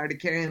I'm tired of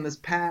carrying this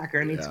pack,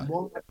 or I need Yeah. some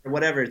water, or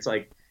whatever. It's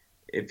like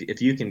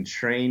if you can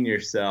train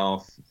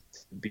yourself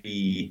to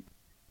be,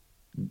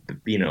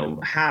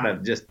 how to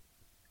just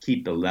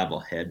keep the level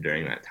head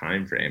during that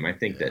time frame. I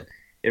think Yeah. that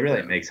it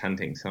really makes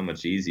hunting so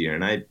much easier.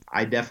 And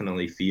I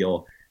definitely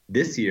feel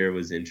this year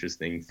was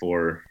interesting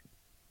for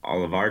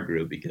all of our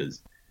group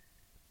because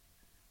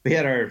we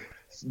had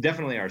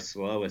definitely our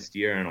slowest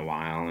year in a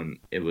while, and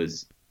it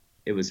was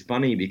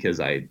funny because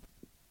I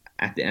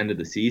at the end of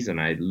the season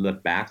I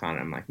look back on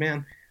it, I'm like,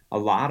 man, a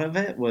lot of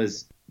it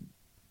was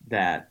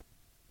that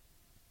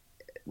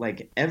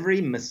like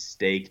every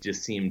mistake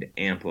just seemed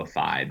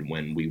amplified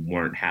when we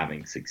weren't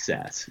having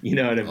success. You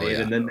know what I Oh mean?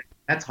 yeah. And then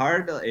that's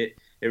hard to it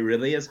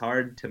really is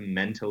hard to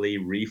mentally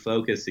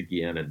refocus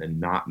again and then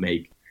not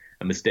make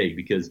a mistake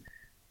because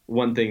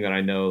one thing that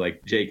I know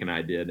like Jake and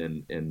I did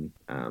in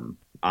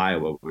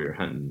Iowa, we were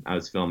hunting. I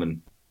was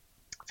filming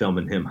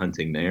him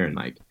hunting there, and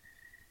like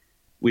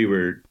we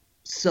were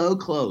so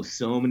close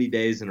so many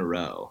days in a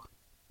row,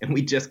 and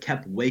we just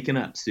kept waking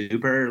up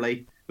super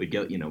early. We'd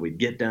go, we'd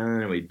get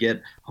done and we'd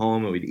get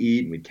home and we'd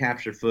eat and we'd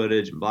capture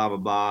footage and blah blah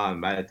blah.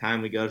 And by the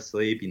time we go to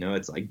sleep,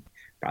 it's like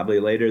probably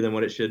later than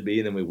what it should be.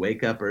 And then we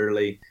wake up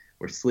early.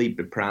 We're sleep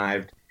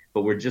deprived,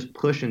 but we're just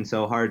pushing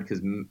so hard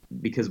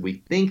because we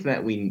think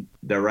that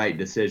the right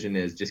decision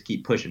is just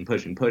keep pushing,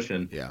 pushing,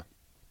 pushing, Yeah.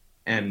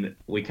 and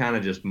we kind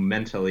of just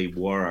mentally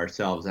wore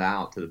ourselves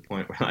out to the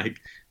point where like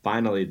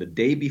finally the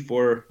day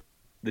before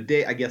the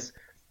day, I guess,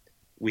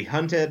 we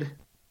hunted.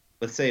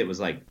 Let's say it was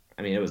like,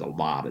 I mean, it was a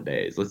lot of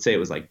days. Let's say it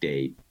was like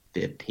day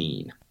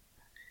 15.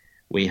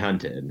 We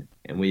hunted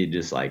and we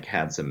just like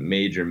had some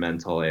major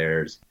mental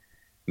errors,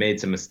 made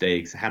some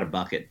mistakes, had a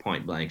bucket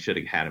point blank, should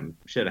have had him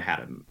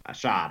a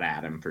shot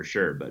at him for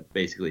sure, but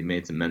basically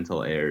made some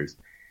mental errors.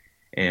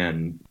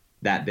 And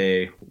that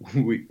day,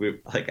 we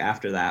like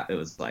after that, it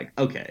was like,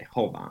 okay,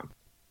 hold on.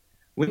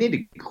 We need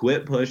to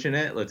quit pushing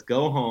it. Let's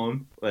go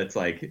home. Let's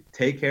like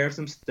take care of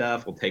some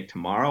stuff. We'll take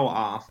tomorrow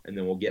off and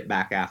then we'll get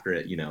back after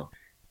it,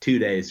 2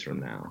 days from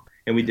now.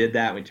 And we Yeah. did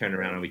that. We turned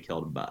around and we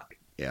killed a buck.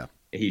 Yeah.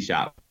 He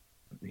shot,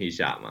 he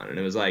shot one. And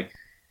it was like,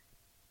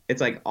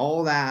 it's like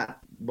all that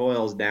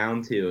boils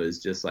down to is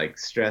just like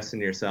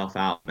stressing yourself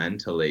out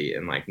mentally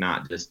and like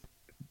not just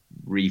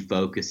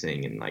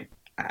refocusing and like,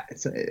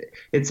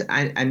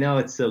 I know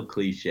it's so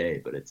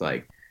cliche, but it's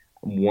like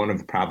one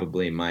of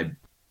probably my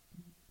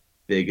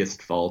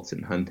biggest faults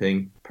in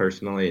hunting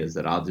personally is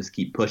that I'll just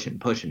keep pushing,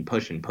 pushing,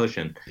 pushing,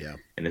 pushing, Yeah.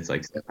 and it's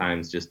like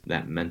sometimes just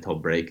that mental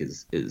break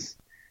is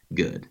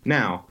good.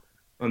 Now,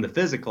 on the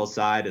physical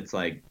side, it's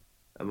like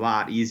a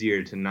lot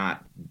easier to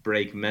not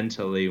break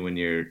mentally when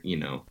you're,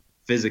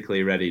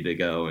 physically ready to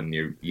go and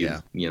you've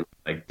Yeah.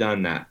 like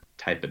done that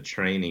type of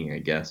training, I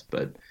guess.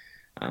 But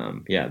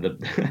yeah,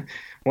 the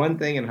one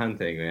thing in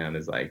hunting, man,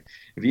 is like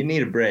if you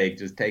need a break,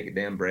 just take a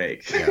damn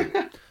break.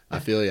 Yeah. I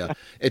feel you.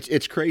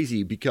 It's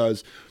crazy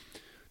because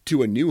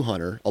to a new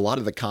hunter, a lot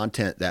of the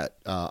content that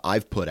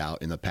I've put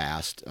out in the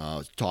past,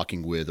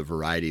 talking with a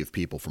variety of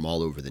people from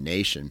all over the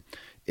nation,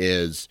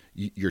 is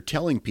you're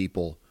telling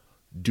people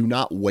do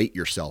not weight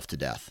yourself to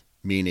death.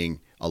 Meaning,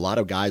 a lot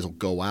of guys will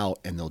go out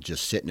and they'll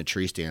just sit in a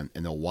tree stand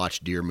and they'll watch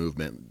deer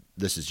movement.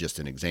 This is just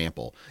an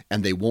example.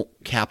 And they won't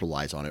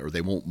capitalize on it or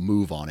they won't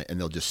move on it. And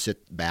they'll just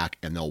sit back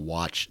and they'll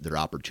watch their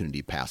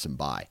opportunity pass them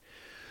by.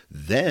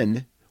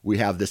 Then we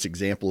have this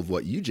example of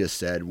what you just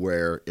said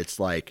where it's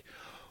like,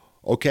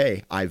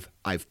 okay, I've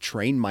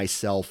trained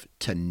myself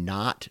to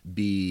not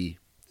be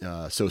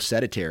so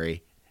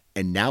sedentary,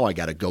 and now I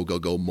got to go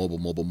mobile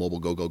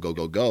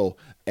go,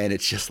 and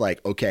it's just like,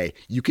 okay,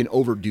 you can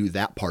overdo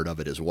that part of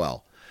it as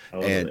well.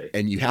 And Totally.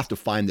 and you have to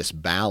find this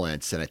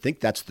balance, and I think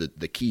that's the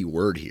key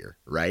word here,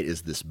 right?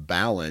 Is this Yep.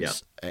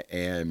 balance.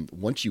 And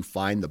once you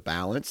find the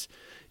balance,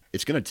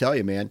 it's going to tell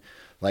you, man.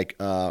 Like,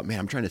 man,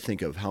 I'm trying to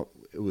think of how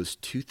it was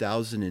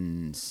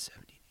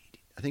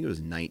 2017. I think it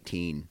was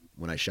 19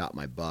 when I shot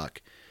my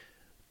buck.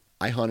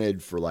 I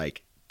hunted for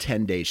like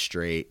 10 days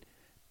straight,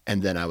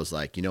 and then I was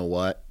like, you know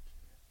what?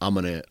 I'm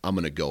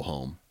gonna go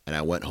home. And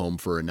I went home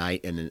for a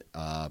night and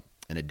a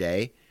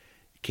day.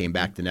 Came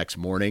back the next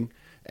morning,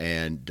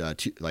 and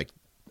like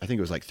I think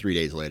it was like 3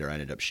 days later, I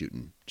ended up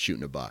shooting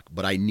a buck.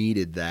 But I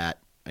needed that.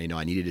 I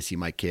needed to see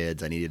my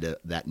kids. I needed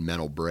that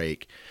mental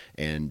break,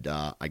 and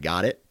I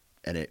got it.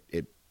 And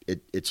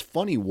it's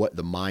funny what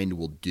the mind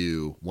will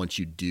do once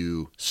you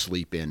do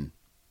sleep in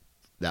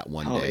that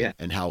one Oh day, yeah.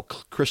 and how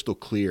crystal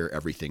clear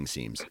everything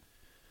seems.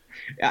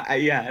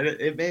 Yeah.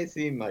 It may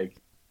seem like,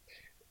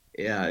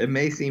 yeah, it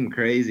may seem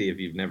crazy if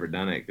you've never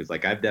done it because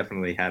like I've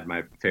definitely had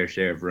my fair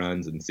share of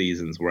runs and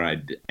seasons where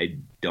I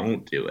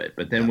don't do it.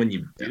 But then Yeah, when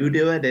you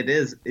do it,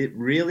 it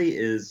really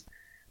is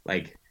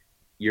like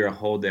you're a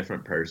whole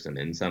different person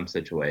in some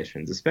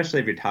situations, especially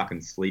if you're talking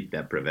sleep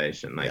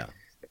deprivation. Like yeah,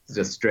 it's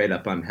just straight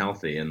up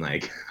unhealthy and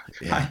like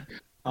yeah,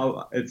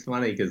 I, it's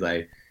funny because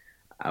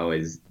I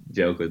always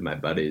joke with my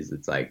buddies.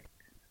 It's like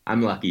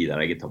I'm lucky that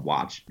I get to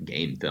watch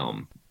game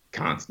film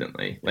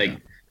constantly. Yeah. Like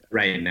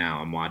right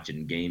now, I'm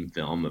watching game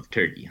film of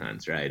turkey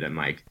hunts. Right, I'm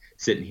like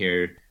sitting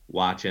here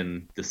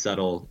watching the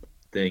subtle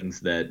things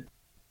that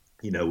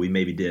we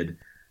maybe did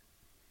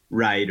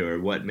right or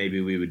what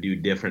maybe we would do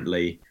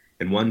differently.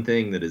 And one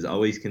thing that is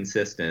always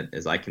consistent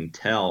is I can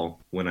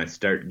tell when I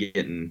start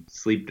getting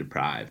sleep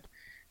deprived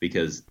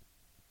because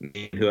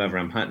me and whoever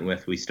I'm hunting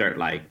with, we start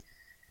like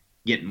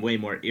getting way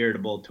more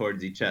irritable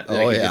towards each other.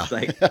 Oh Like yeah. it's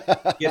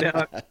like, you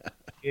know,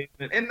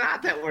 and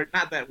not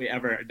that we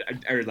ever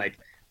are like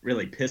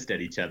really pissed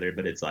at each other,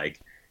 but it's like,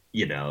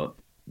 you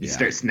Yeah.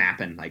 start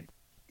snapping like,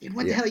 dude,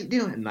 what the Yeah. hell are you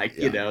doing? Like,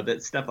 Yeah.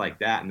 that stuff like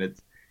that. And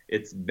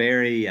it's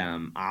very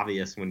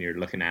obvious when you're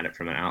looking at it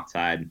from an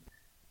outside,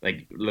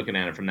 like looking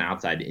at it from the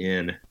outside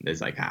in.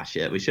 It's like, ah,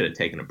 shit, we should have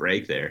taken a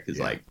break there because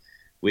Yeah. like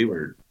we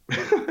were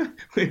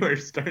we were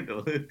starting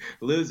to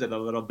lose it a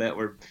little bit.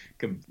 We're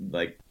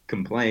like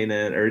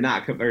complaining or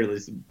not, or at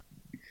least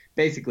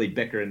basically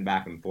bickering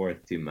back and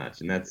forth too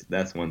much, and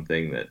that's one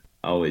thing that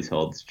always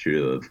holds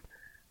true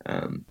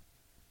um,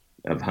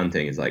 of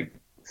hunting is like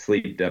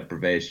sleep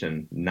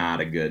deprivation, not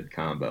a good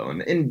combo.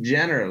 And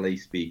generally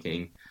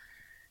speaking,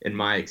 in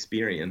my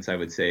experience, I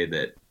would say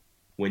that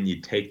when you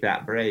take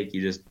that break,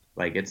 you just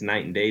like it's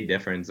night and day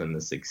difference in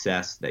the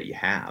success that you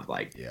have.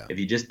 Like Yeah. if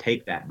you just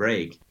take that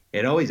break,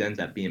 it always ends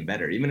up being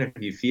better. Even if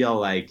you feel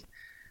like,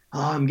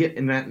 oh, I'm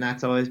getting that, and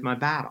that's always my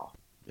battle.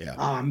 Yeah.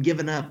 Oh, I'm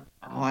giving up.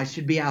 Oh, I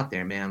should be out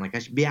there, man. Like I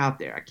should be out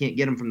there. I can't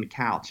get them from the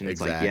couch, and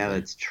it's like, yeah, Exactly.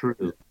 that's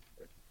true.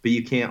 But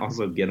you can't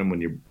also get them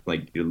when you're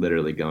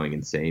literally going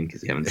insane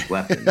because you haven't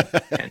slept in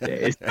 10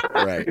 days.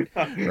 Right.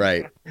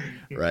 Right.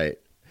 Right.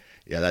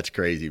 Yeah, that's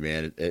crazy,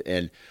 man.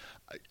 And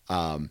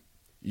um,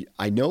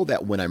 I know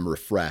that when I'm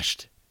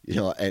refreshed,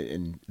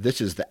 and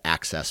this is the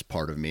access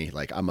part of me.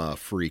 Like I'm a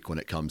freak when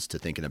it comes to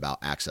thinking about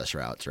access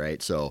routes,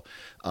 right? So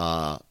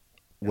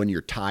when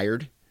you're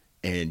tired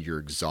and you're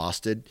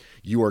exhausted,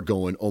 you are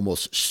going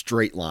almost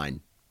straight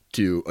line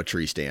to a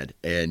tree stand,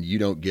 and you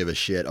don't give a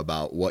shit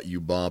about what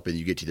you bump. And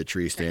you get to the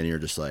tree stand, and you're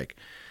just like,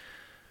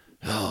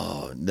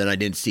 oh, and then I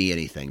didn't see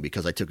anything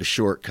because I took a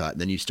shortcut.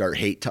 And then you start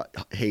hate,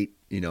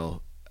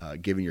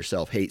 giving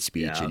yourself hate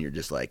speech, Yeah. and you're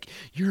just like,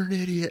 you're an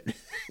idiot.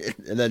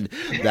 And then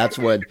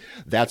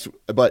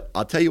but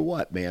I'll tell you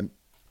what, man,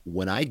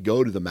 when I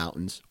go to the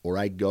mountains or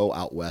I go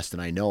out west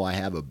and I know I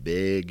have a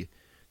big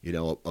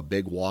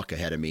walk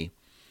ahead of me,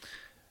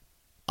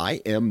 I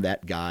am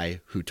that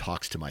guy who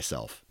talks to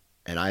myself.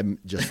 And I'm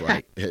just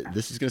like,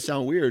 this is going to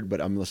sound weird,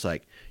 but I'm just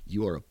like,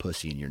 you are a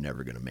pussy and you're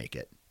never going to make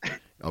it.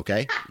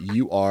 Okay.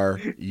 You're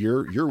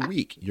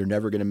weak. You're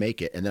never going to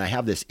make it. And then I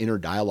have this inner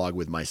dialogue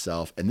with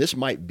myself. And this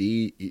might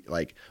be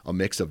like a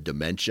mix of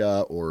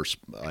dementia or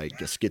like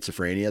a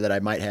schizophrenia that I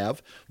might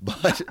have.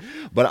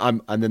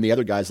 And then the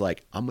other guy's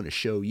like, I'm going to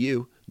show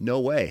you. No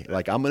way.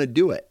 Like, I'm going to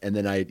do it. And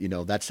then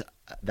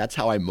that's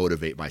how I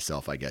motivate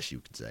myself, I guess you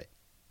could say.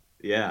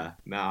 Yeah.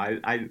 No,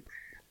 I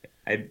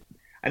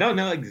I don't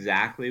know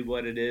exactly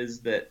what it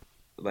is that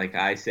like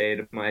I say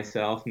to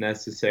myself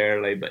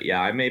necessarily, but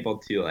yeah, I'm able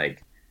to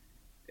like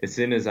as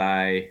soon as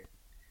I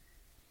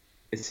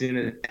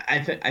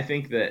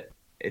think that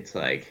it's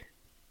like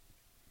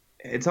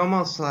it's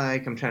almost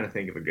like I'm trying to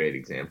think of a great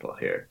example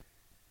here.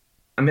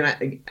 I mean,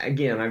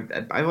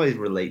 I always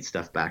relate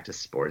stuff back to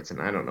sports,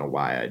 and I don't know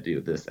why I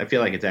do this. I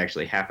feel like it's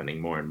actually happening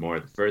more and more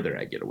the further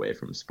I get away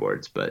from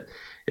sports, but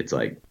it's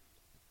like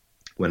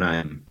when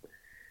I'm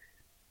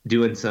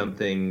doing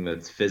something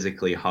that's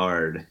physically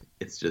hard,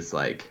 it's just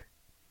like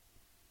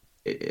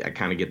I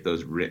kind of get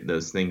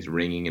those things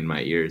ringing in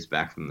my ears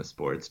back from the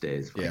sports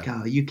days. Yeah. Like,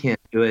 oh, you can't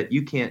do it.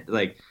 You can't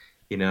like,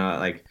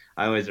 like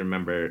I always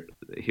remember.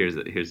 Here's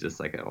just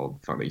like an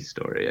old funny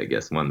story. I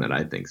guess one that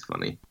I think's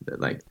funny. That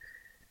like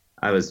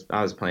I was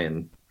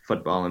playing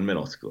football in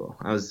middle school.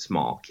 I was a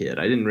small kid.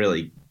 I didn't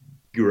really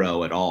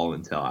grow at all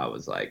until I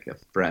was like a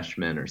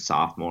freshman or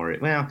sophomore.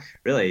 Well,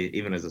 really,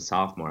 even as a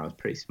sophomore, I was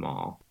pretty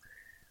small.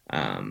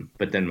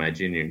 But then my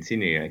junior and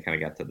senior year, I kind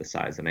of got to the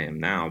size that I am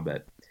now.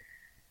 But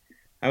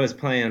I was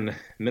playing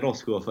middle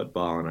school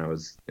football and I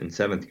was in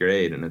seventh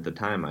grade. And at the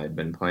time, I had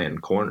been playing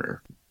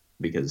corner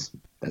because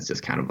that's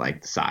just kind of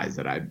like the size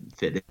that I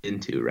fit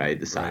into, right?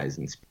 The Right. size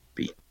and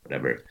speed,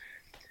 whatever.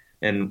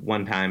 And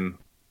one time,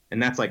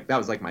 and that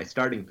was like my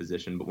starting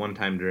position. But one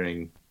time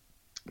during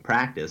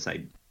practice,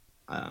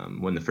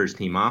 when the first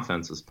team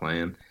offense was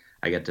playing,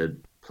 I got to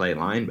play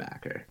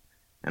linebacker.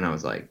 And I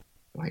was like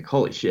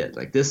holy shit,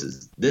 like this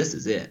is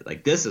it,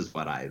 like this is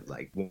what I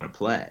like want to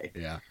play.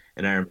 Yeah.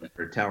 And I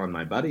remember telling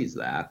my buddies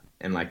that,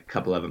 and like a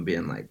couple of them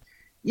being like,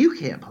 you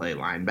can't play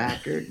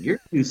linebacker, you're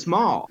too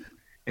small.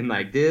 And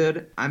like,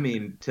 dude, I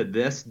mean, to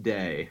this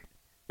day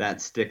that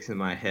sticks in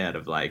my head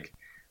of like,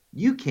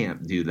 you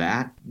can't do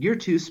that, you're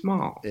too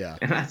small. Yeah.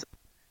 And that's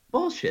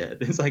bullshit.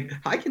 It's like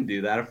I can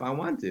do that if I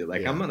want to.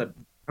 Like Yeah. I'm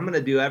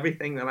gonna do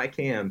everything that I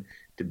can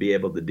to be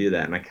able to do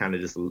that. And I kind of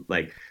just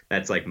like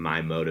that's like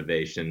my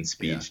motivation Yeah.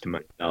 speech to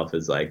myself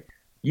is like,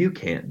 you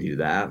can't do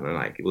that, and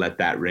like let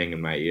that ring in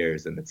my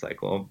ears. And it's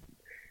like, well,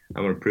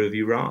 I'm gonna prove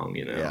you wrong,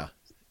 you know. Yeah.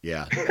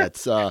 Yeah.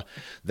 That's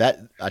that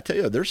I tell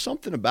you, there's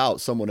something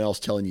about someone else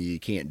telling you you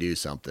can't do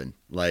something.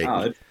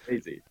 Oh, it's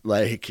crazy.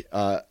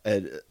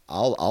 And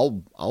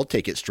I'll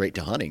take it straight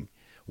to hunting.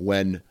 Oh,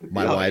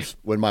 yeah.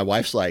 When my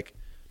wife's like,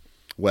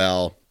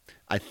 well,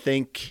 I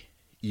think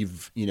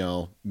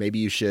maybe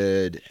you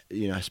should,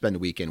 spend the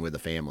weekend with the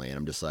family. And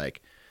I'm just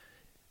like,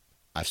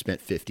 I've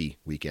spent 50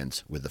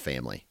 weekends with the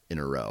family in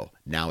a row.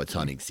 Now it's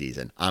hunting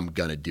season. I'm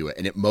going to do it.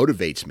 And it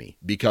motivates me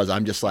because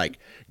I'm just like,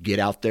 get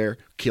out there,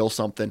 kill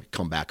something,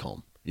 come back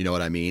home. You know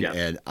what I mean? Yeah.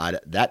 And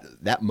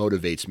that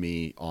motivates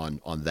me on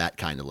that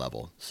kind of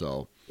level.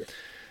 So,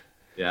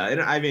 Yeah,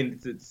 and I mean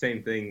it's the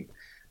same thing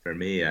for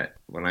me.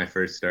 When I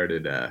first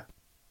started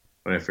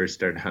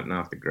hunting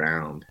off the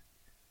ground,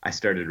 I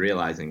started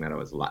realizing that I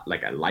was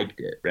like I liked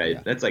it. Right,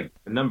 yeah. that's like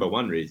the number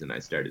one reason I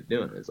started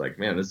doing it. It's like,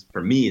 man, this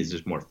for me is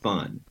just more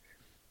fun.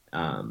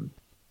 Um,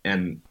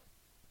 and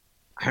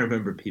I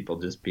remember people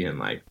just being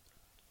like,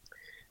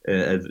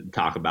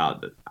 talk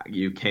about that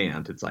you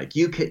can't. It's like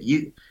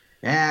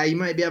yeah, you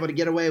might be able to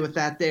get away with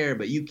that there,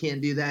 but you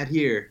can't do that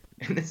here.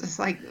 And it's just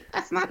like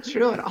that's not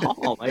true at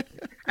all. Like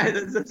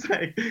it's just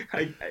like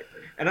I'm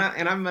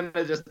gonna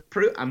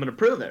I'm gonna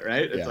prove it,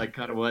 right? It's Yeah. like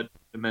kind of what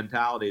the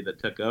mentality that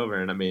took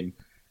over. And I mean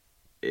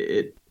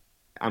it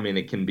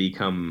it can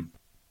become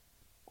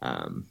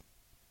um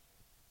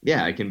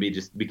yeah, it can be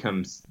just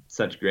becomes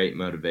such great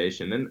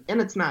motivation.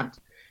 And it's not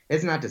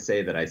to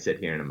say that I sit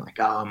here and I'm like,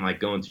 oh, I'm like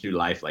going through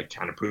life like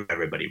trying to prove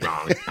everybody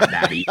wrong. It's not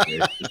that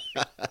either.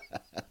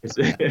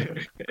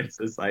 It's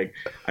just like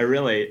I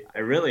really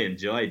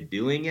enjoy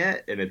doing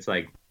it, and it's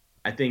like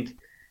I think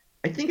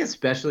I think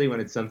especially when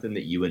it's something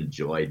that you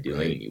enjoy doing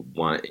Right. and you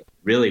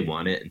really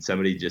want it, and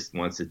somebody just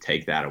wants to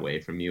take that away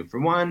from you. For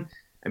one,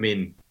 I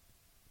mean,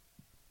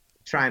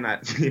 try not,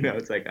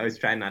 it's like I always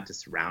try not to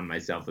surround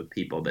myself with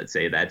people that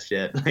say that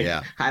shit. Like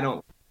Yeah. I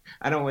don't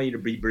want you to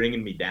be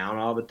bringing me down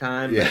all the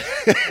time. Yeah.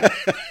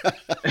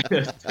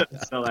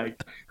 So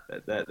like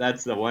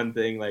that's the one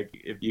thing. Like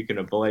if you can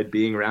avoid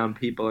being around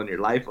people in your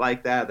life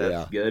like that, that's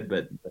Yeah. good.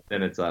 But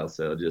then it's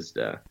also just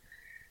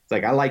it's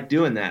like I like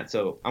doing that,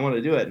 so I want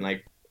to do it, and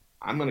like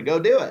I'm gonna go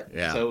do it.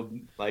 Yeah. So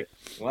like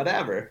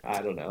whatever,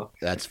 I don't know.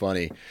 That's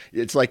funny.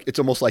 It's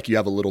almost like you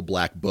have a little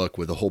black book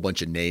with a whole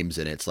bunch of names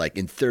in it. It's like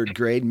in third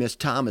grade, Miss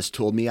Thomas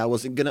told me I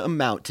wasn't going to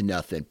amount to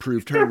nothing.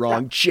 Proved her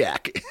wrong.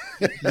 Check.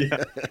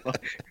 Yeah.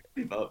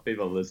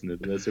 People listening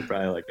to this are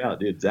probably like, oh,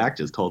 dude, Zach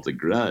just holds a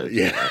grudge.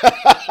 Yeah.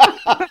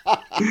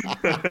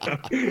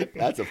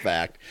 That's a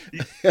fact.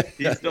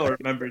 He still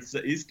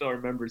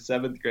remembers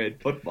seventh grade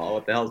football.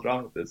 What the hell's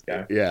wrong with this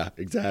guy? Yeah,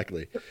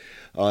 exactly.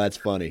 Oh, that's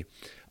funny.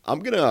 I'm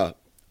gonna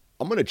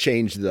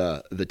change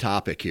the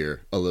topic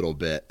here a little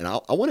bit, and I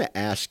want to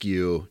ask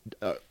you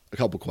a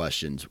couple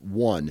questions.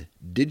 One,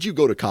 did you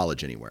go to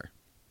college anywhere?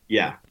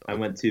 Yeah, I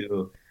went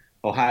to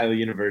Ohio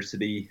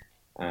University,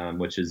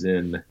 which is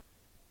in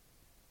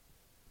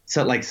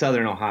like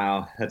Southern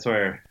Ohio. That's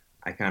where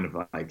I kind of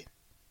like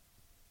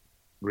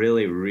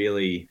really,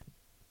 really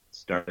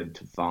started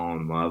to fall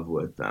in love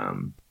with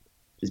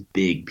just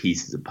big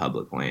pieces of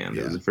public land.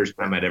 It Yeah. was the first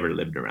time I'd ever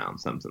lived around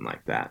something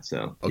like that.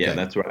 So yeah, Okay.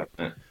 that's where I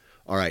went.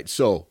 All right.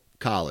 So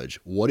college.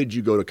 What did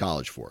you go to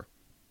college for?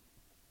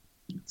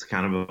 It's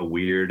kind of a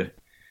weird.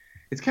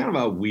 It's kind of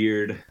a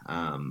weird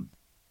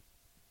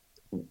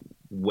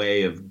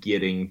way of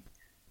getting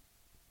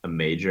a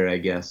major, I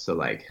guess. So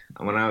like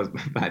when I was,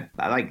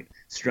 I like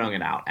strung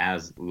it out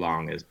as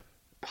long as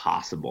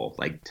possible,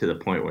 like to the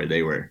point where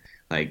they were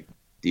like,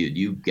 dude,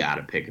 you got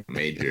to pick a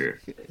major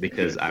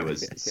because I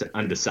was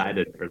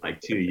undecided for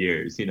like 2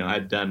 years.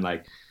 I'd done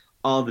like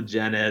all the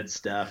gen ed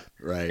stuff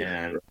Right.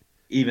 and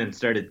even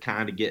started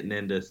kind of getting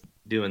into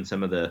doing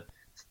some of the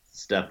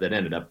stuff that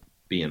ended up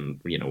being,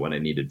 what I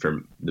needed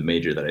for the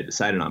major that I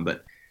decided on.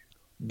 But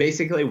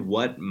basically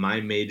what my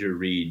major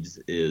reads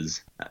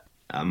is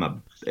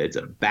it's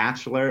a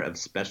Bachelor of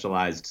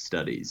Specialized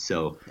Studies.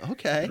 So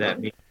Okay. that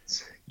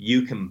means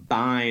you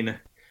combine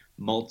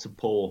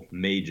multiple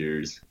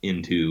majors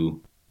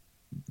into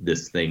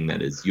this thing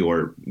that is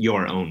your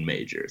own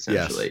major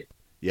essentially.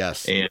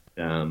 Yes. And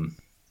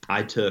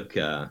I took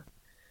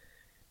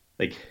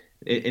like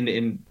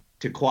in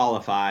to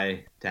qualify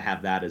to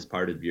have that as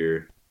part of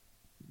your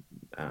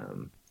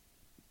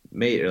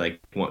major, like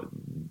what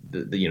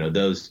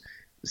those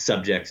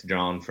subjects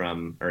drawn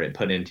from or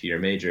put into your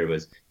major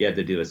was you had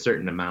to do a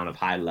certain amount of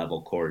high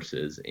level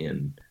courses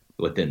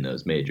within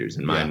those majors,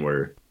 and mine Yeah.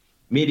 were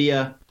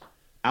media,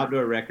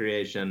 outdoor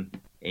recreation,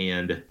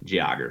 and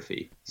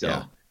geography. So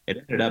Yeah. it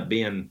ended up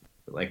being,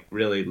 like,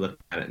 really looking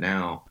at it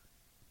now,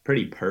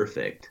 pretty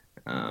perfect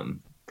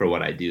for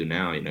what I do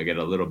now. Get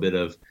a little bit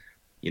of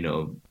you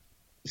know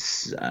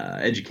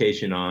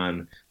education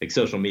on like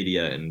social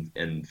media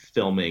and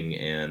filming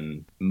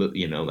and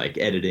like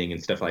editing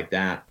and stuff like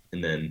that,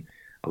 and then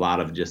a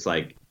lot of just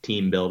like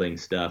team building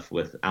stuff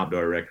with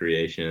outdoor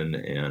recreation,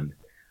 and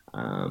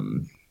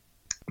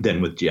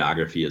then with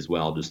geography as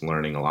well, just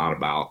learning a lot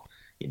about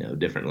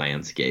different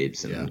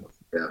landscapes. And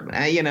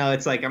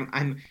it's like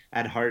I'm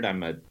at heart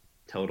I'm a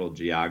total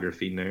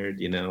geography nerd,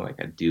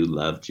 like I do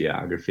love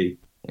geography.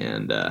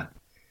 And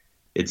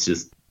it's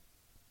just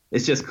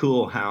it's just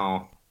cool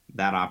how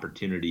that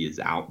opportunity is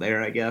out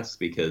there, I guess,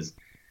 because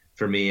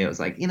for me it was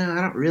like, I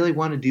don't really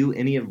want to do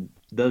any of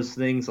those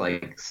things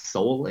like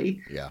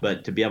solely, Yeah.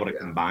 but to be able to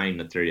combine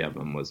the three of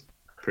them was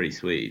pretty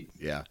sweet.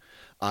 Yeah.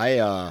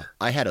 I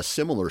had a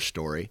similar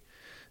story.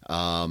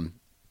 Um,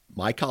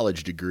 my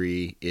college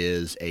degree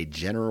is a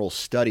general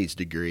studies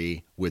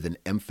degree with an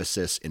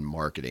emphasis in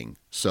marketing.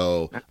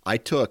 So I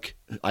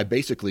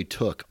basically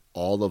took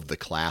all of the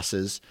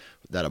classes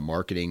that a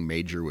marketing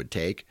major would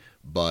take,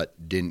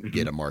 but didn't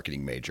get Hmm. a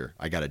marketing major.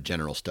 I got a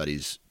general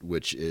studies,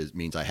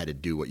 means I had to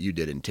do what you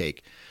did and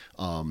take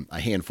a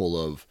handful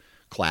of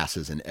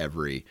classes in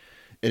every.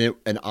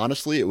 And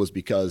honestly, it was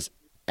because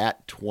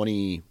at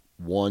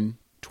 21,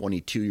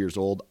 22 years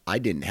old, I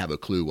didn't have a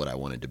clue what I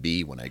wanted to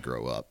be when I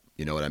grow up.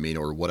 You know what I mean?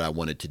 Or what I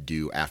wanted to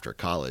do after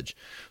college.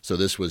 So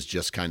this was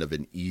just kind of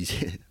an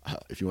easy,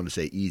 if you want to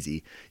say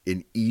easy,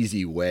 an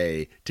easy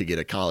way to get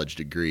a college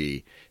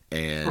degree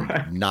and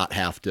Right. not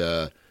have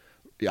to,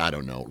 I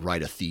don't know,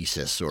 write a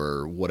thesis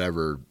or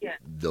whatever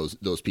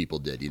those people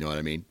did. You know what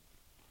I mean?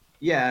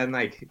 Yeah, and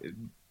like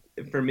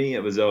for me,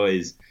 it was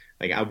always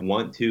like I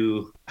want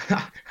to,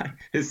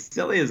 as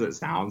silly as it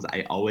sounds,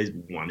 I always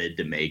wanted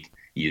to make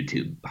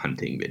YouTube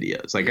hunting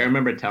videos. Like I Yeah.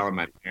 remember telling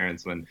my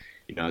parents when,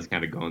 I was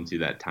kind of going through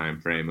that time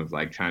frame of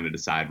like trying to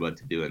decide what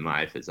to do in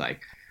life. It's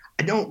like,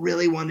 I don't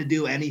really want to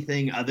do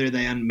anything other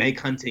than make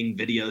hunting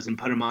videos and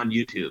put them on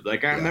YouTube.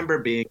 Like I Yeah. remember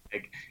being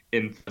like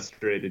in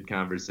frustrated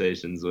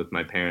conversations with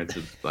my parents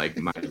of like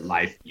my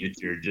life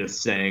future,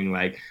 just saying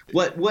like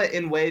what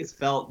in ways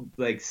felt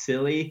like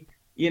silly,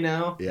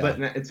 Yeah. but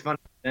it's funny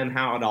then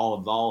how it all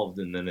evolved,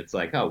 and then it's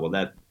like, oh well,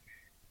 that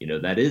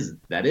is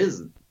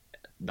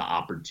the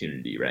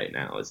opportunity right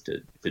now is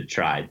to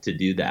try to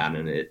do that,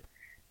 and it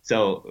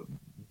so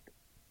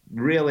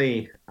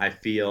really I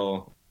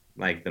feel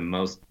like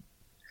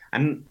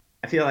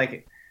I feel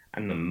like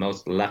I'm the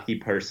most lucky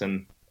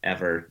person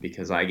ever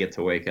because I get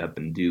to wake up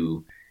and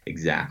do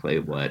exactly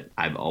what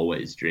I've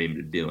always dreamed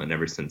of doing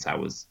ever since I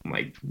was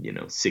like,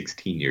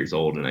 16 years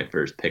old and I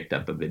first picked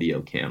up a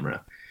video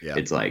camera. Yeah.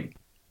 It's like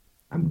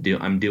I'm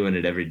doing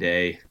it every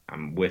day.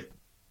 I'm with,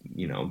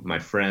 my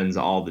friends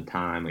all the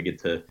time. I get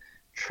to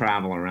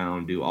travel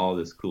around, do all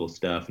this cool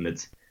stuff, and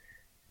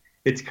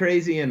it's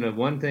crazy. And the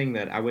one thing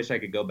that I wish I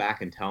could go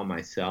back and tell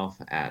myself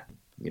at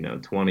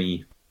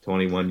 20,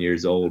 21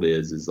 years old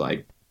is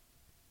like,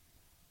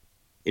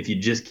 if you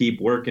just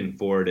keep working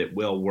for it, it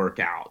will work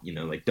out.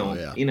 Like Oh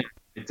don't, yeah.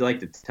 it's like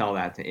to tell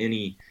that to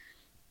any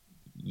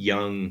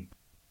young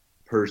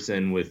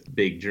person with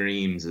big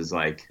dreams is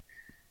like,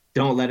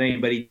 don't let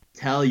anybody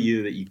tell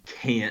you that you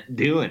can't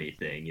do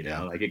anything.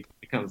 Yeah. Like it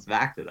comes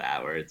back to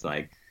that where it's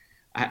like,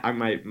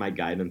 my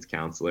guidance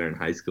counselor in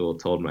high school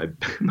told my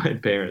my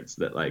parents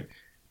that like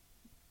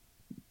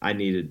I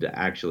needed to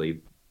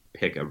actually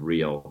pick a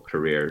real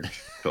career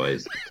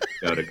choice to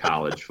go to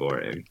college for,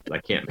 and I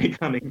can't make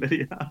hunting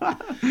video.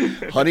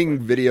 Hunting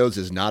videos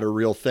is not a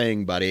real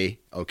thing, buddy.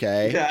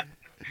 Okay. Yeah,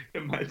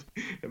 and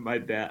my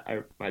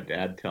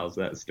dad tells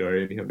that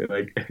story, and he'll be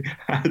like,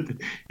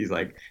 he's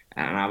like,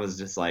 and I was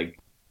just like,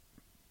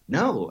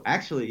 no,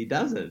 actually, he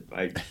doesn't.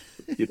 Like,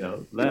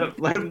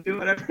 let him do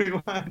whatever he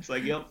wants.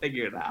 Like, he'll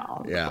figure it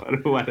out. Yeah.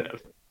 Whatever.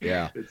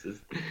 Yeah. It's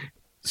just funny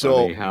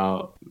So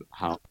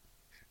how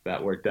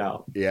that worked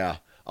out. yeah,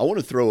 I want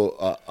to throw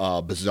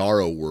a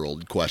bizarro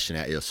world question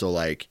at you. So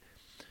like,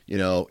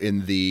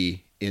 in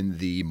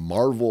the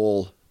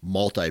Marvel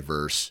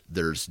multiverse,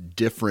 there's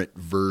different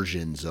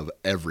versions of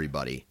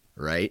everybody,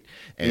 right?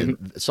 And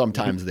Mhm.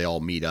 sometimes they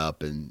all meet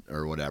up and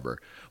or whatever.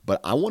 But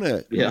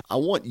Yeah. I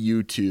want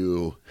you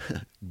to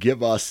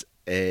give us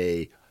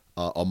a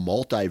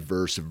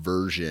multiverse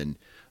version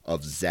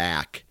of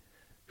Zach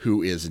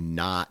who is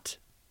not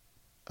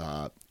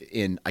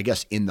in I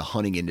guess in the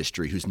hunting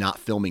industry, who's not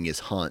filming his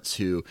hunts,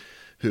 who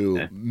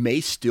Okay.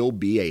 may still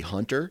be a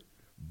hunter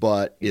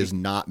but Mhm. is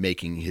not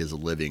making his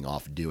living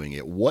off doing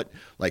it. What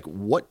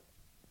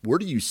where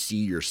do you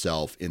see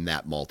yourself in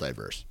that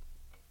multiverse?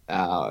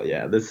 Oh,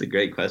 yeah. This is a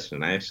great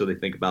question. I actually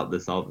think about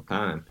this all the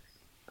time.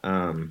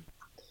 Um,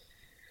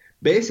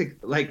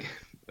 like,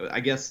 I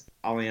guess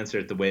I'll answer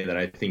it the way that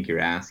I think you're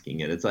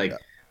asking it. It's Yeah. like,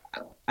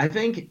 I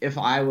think if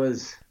I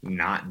was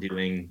not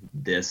doing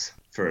this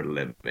for a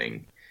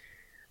living,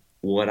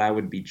 what I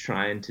would be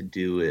trying to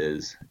do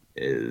is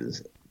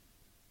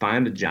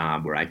find a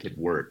job where I could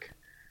work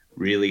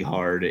really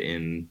hard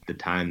in the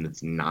time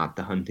that's not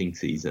the hunting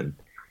season,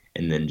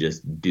 and then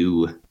just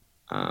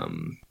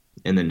um,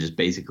 and then just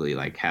basically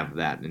like have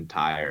that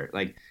entire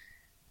like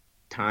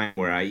time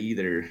where I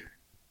either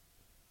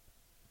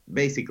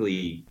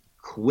basically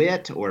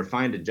quit or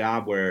find a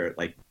job where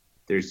like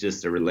there's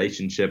just a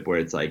relationship where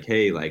it's like,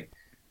 hey, like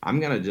I'm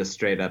gonna just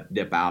straight up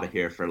dip out of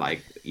here for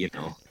like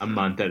a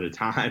month at a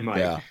time, like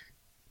Yeah.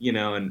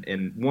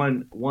 and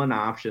one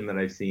option that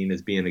I've seen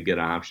as being a good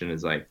option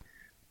is like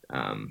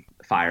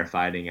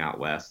firefighting out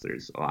west.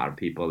 There's a lot of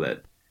people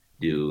that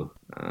do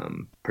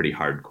pretty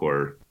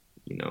hardcore,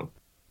 you know,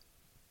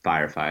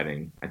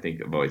 firefighting. I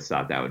think I've always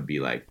thought that would be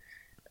like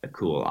a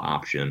cool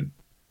option.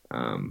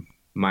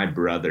 My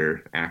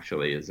brother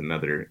actually is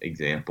another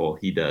example.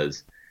 He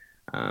lives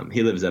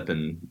up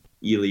in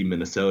Ely,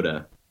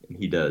 Minnesota, and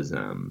he does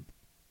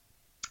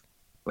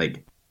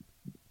like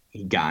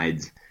he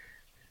guides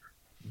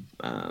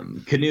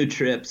canoe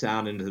trips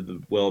out into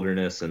the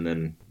wilderness, and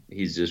then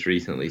he's just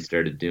recently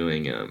started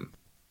doing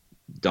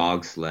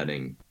dog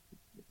sledding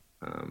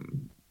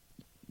um,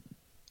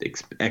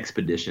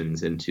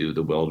 expeditions into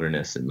the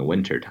wilderness in the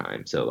winter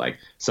time. So like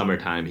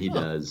summertime Huh.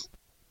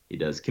 he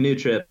does canoe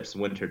trips,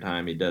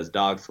 wintertime he does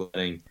dog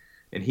sledding,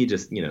 and he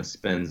just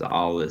spends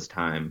all this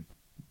time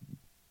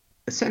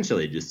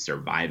essentially just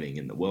surviving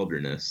in the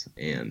wilderness.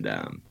 And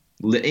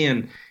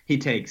he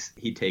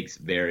takes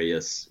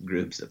various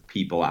groups of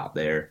people out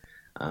there,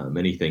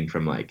 anything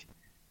from like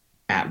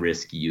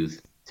at-risk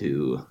youth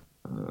to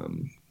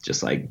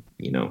just like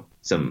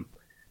some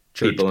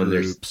Church people in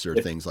their groups or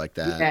things like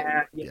that.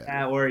 yeah, Yeah.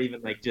 yeah, or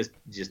even like just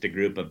a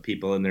group of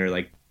people in their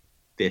like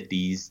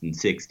 50s and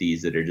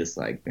 60s that are just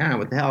like,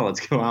 what the hell,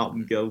 let's go out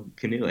and go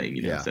canoeing.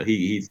 Yeah. So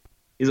he's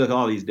with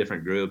all these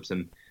different groups,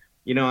 and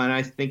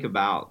I think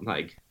about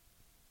like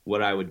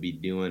what I would be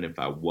doing if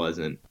I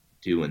wasn't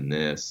doing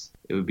this.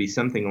 It would be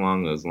something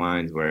along those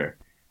lines where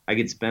I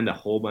could spend a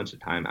whole bunch of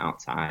time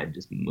outside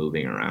just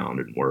moving around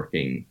and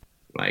working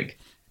like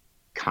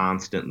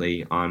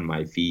constantly on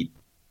my feet,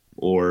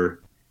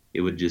 or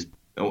it would just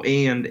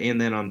and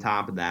then on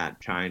top of that,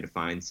 trying to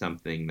find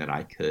something that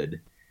I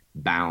could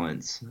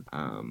balance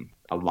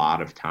a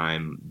lot of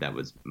time that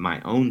was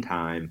my own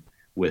time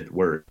with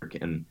work.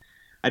 And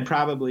I'd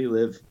probably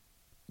live,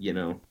 you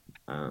know,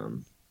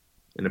 um,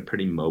 in a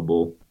pretty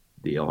mobile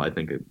deal. I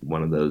think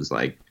one of those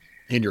like,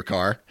 In your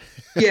car.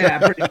 yeah,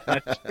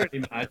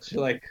 pretty much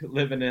like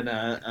living in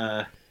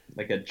a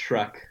like a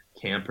truck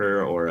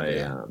camper or a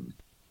Yeah.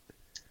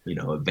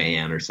 a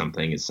van or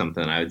something is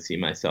something I would see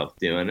myself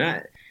doing.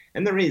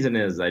 And the reason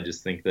is I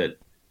just think that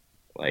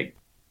like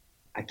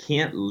I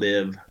can't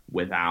live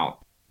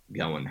without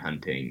going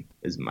hunting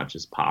as much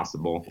as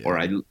possible,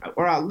 Yeah.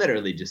 or I'll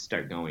literally just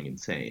start going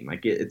insane.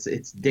 Like it's Yeah.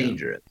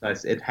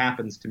 dangerous. It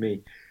happens to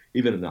me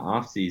even in the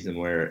off season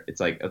where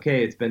it's like,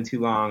 okay, it's been too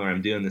long, or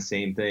I'm doing the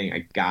same thing.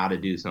 I gotta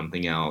do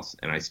something else,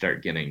 and I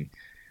start getting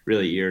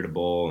really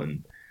irritable,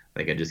 and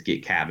like I just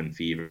get cabin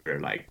fever.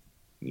 Like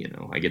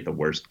I get the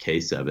worst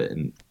case of it,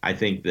 and I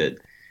think that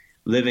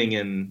living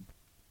in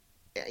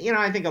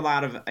I think a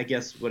lot of, I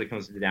guess what it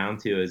comes down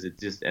to is it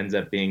just ends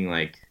up being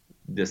like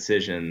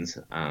decisions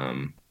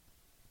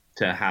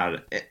to how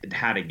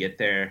to get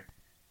there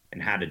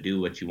and how to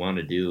do what you want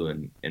to do.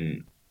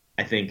 And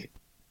I think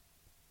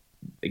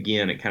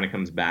again it kind of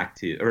comes back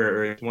to,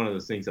 or it's one of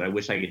those things that I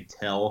wish I could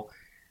tell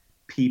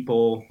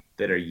people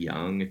that are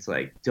young. It's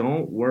like,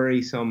 don't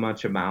worry so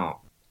much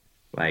about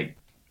like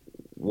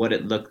what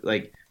it looked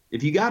like.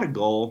 If you got a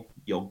goal,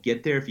 you'll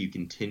get there if you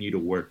continue to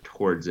work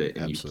towards it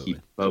and you keep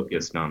Absolutely.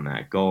 focused on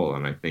that goal.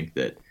 And I think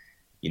that,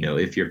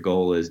 if your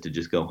goal is to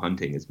just go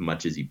hunting as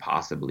much as you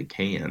possibly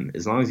can,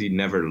 as long as you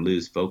never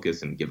lose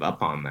focus and give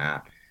up on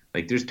that,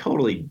 like there's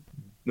totally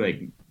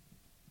like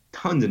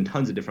tons and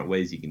tons of different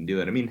ways you can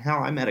do it. I mean,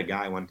 hell, I met a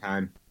guy one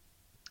time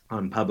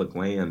on public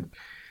land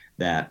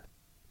that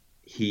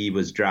he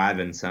was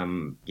driving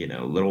some,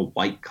 little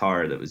white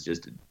car that was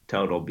just a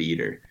total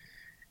beater.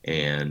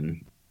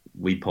 And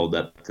we pulled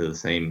up to the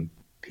same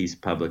piece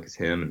of public as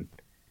him, and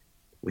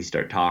we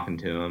start talking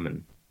to him,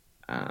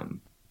 and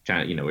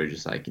trying, we're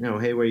just like,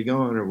 hey, where you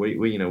going, or what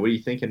are you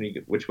thinking,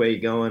 which way you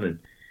going,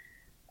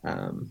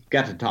 and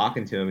got to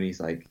talking to him, and he's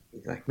like,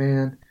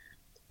 man,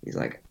 he's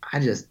like, I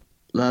just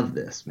love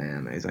this,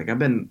 man. He's like, I've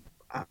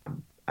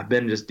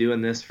been just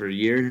doing this for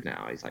years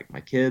now. He's like,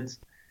 my kids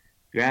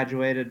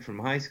graduated from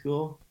high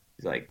school.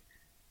 He's like,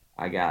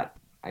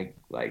 I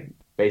like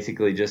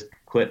basically just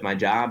quit my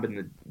job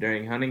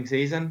during hunting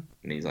season,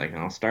 and he's like,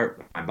 I'll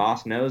start. My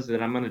boss knows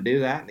that I'm gonna do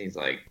that, and he's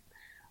like,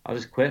 I'll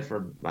just quit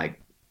for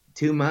like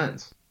 2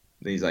 months.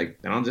 And he's like,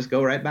 and I'll just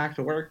go right back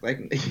to work, like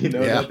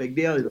no Yeah. big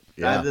deal. He's like,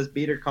 drive Yeah. this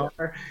beater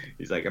car.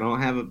 He's like, I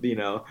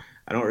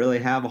don't really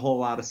have a whole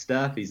lot of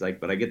stuff. He's like,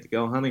 but I get to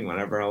go hunting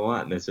whenever I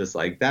want, and it's just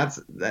like that's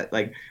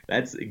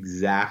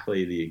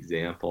exactly the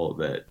example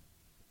that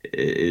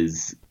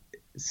is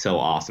so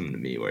awesome to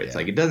me, where it's Yeah.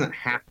 like it doesn't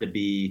have to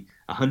be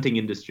a hunting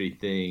industry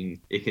thing.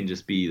 It can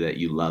just be that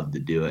you love to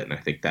do it. And I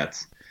think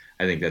that's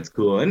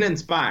cool and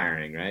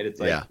inspiring, right?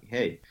 It's Yeah. like,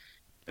 hey,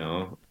 you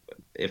know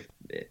if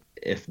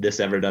if this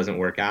ever doesn't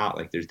work out,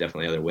 like there's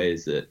definitely other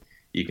ways that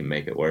you can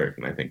make it work,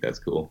 and I think that's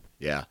cool.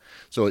 Yeah.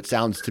 So it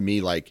sounds to me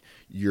like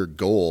your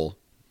goal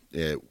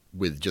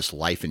with just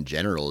life in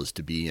general is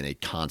to be in a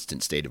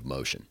constant state of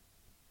motion.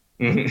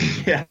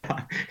 Yeah,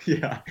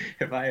 yeah.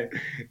 If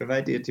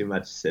I do too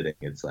much sitting,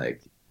 it's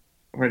like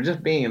we're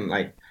just being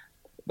like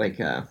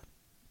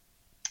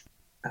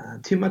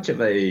too much of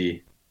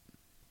a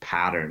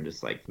pattern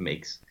just like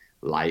makes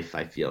life,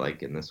 I feel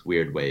like, in this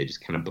weird way,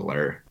 just kind of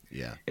blur.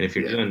 Yeah. And if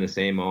you're doing the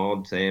same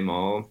old,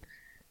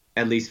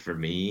 at least for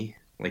me,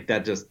 like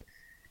that just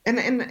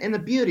And the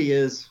beauty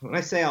is when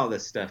I say all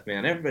this stuff,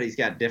 man, everybody's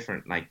got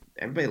different, like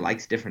everybody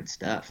likes different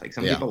stuff. Like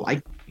some Yeah. people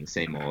like the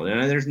same old,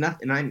 and there's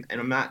nothing. And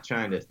I'm not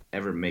trying to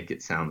ever make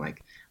it sound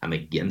like I'm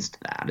against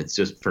that. It's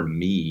just for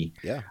me,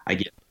 Yeah. I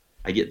get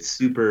I get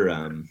super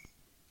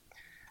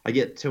I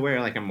get to where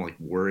like I'm like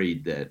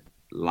worried that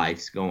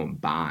life's going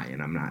by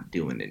and I'm not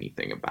doing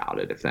anything about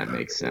it, if that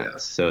makes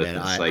sense. So Man,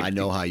 it's I like,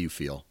 know how you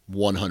feel.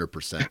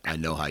 100%. I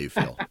know how you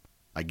feel.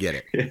 I get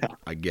it. yeah,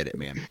 I get it,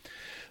 man.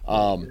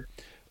 Um,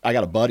 I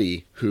got a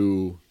buddy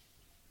who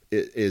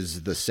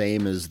is the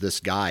same as this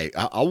guy.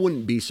 I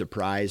wouldn't be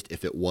surprised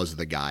if it was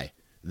the guy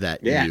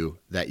that yeah,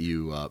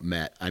 you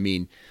met. I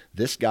mean,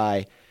 this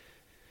guy,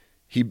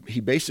 he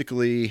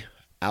basically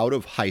out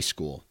of high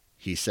school,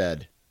 he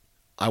said,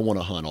 "I want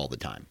to hunt all the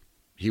time."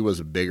 He was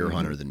a bigger hmm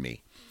hunter than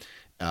me,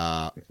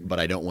 but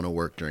I don't want to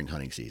work during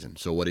hunting season.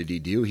 So what did he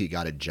do? He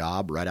got a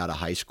job right out of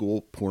high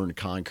school pouring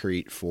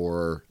concrete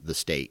for the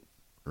state,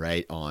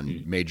 right,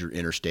 on major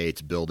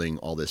interstates, building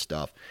all this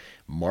stuff.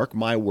 Mark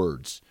my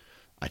words.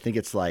 I think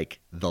it's like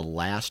the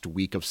last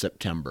week of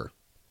September.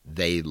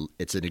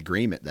 It's an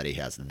agreement that he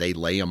has. They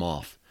lay him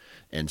off.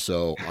 And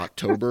so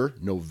October,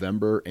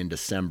 November, and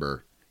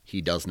December,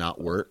 he does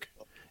not work.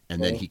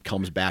 And then he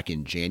comes back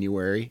in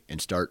January and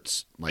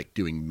starts like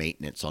doing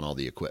maintenance on all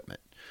the equipment.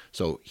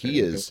 So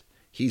he's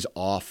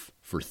off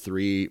for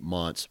 3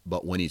 months,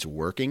 but when he's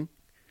working,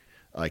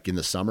 like in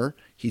the summer,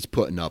 he's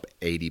putting up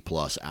 80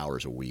 plus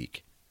hours a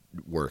week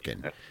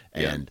working.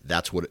 yeah, And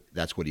that's what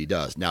he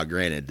does. Now,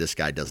 granted, this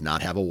guy does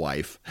not have a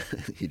wife.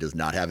 He does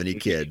not have any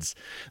kids.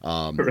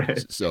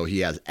 right. So he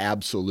has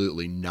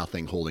absolutely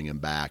nothing holding him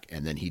back.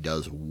 And then he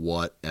does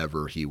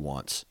whatever he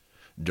wants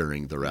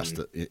during the rest Mhm.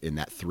 of, in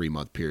that 3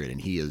 month period.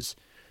 And he's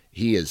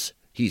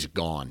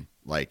gone.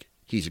 Like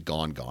he's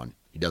gone.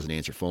 He doesn't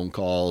answer phone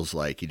calls.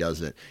 Like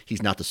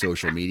he's not the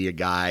social media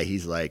guy.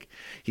 He's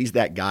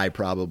that guy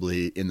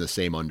probably in the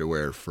same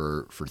underwear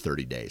for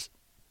 30 days.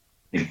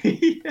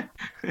 Yeah,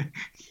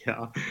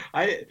 yeah.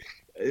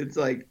 It's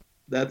like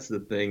that's the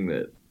thing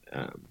that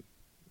um,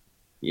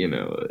 you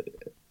know,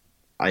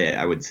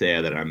 I would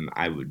say that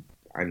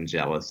I'm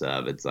jealous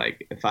of. It's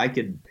like if I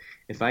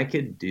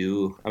could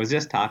do. I was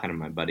just talking to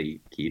my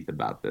buddy Keith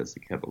about this a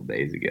couple of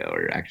days ago,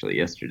 or actually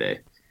yesterday.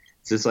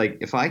 It's just like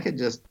if I could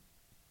just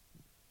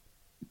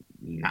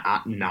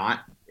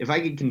not if I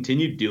could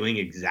continue doing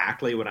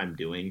exactly what I'm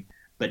doing,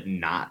 but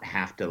not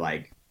have to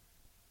like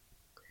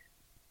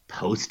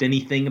post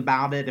anything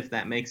about it, if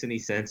that makes any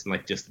sense, and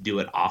like just do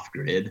it off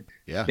grid,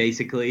 Yeah.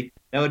 basically.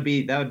 That would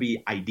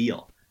be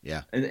ideal.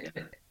 Yeah. And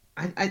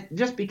I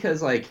just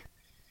because like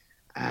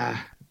uh,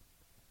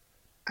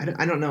 I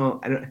don't know.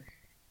 I don't.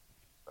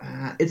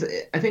 It's.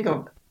 I think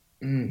I'm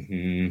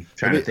Let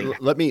trying to me think.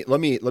 let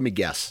me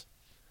guess.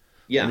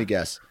 Let Yeah. me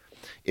guess.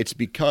 It's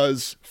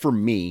because for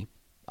me,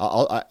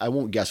 I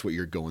won't guess what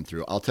you're going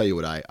through. I'll tell you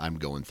what I'm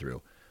going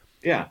through.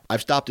 Yeah.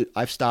 I've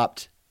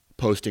stopped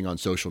posting on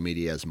social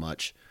media as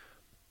much.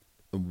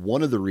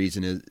 One of the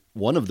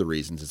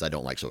reasons is I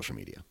don't like social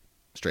media,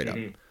 straight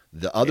up. hmm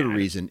The other Yeah.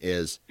 reason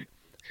is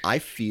I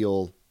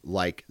feel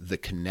like the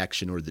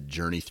connection or the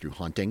journey through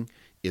hunting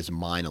is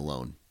mine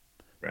alone.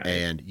 Right.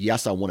 And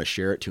yes, I want to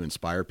share it to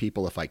inspire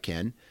people if I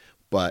can,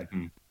 but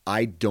hmm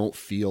I don't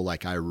feel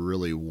like I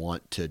really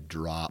want to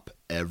drop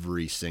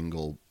every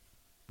single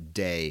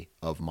day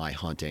of my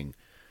hunting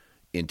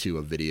into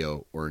a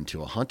video or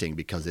into a hunting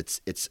because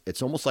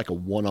it's almost like a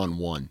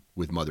one-on-one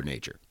with Mother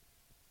Nature.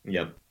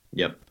 Yep.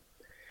 Yep.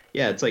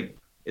 Yeah. It's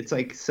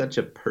like such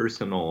a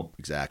personal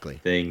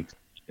Exactly. thing.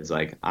 It's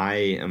like I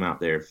am out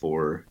there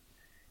for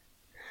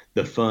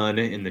the fun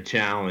and the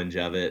challenge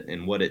of it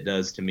and what it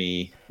does to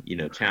me,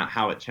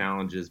 how it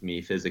challenges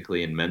me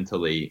physically and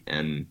mentally.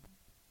 And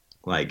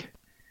like,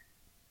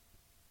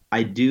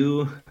 I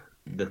do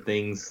the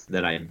things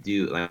that I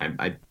do. Like,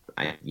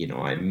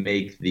 I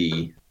make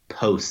the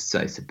posts,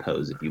 I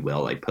suppose, if you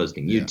will, like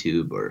posting Yeah.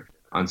 YouTube or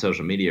on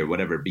social media or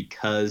whatever,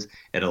 because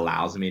it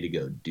allows me to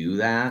go do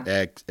that.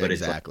 But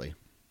it's like, Exactly.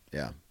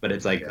 Yeah. but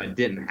it's like if Exactly. I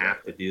didn't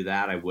have to do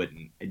that, I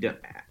wouldn't.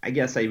 I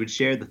guess I would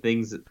share the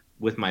things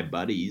with my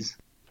buddies,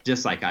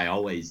 just like I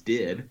always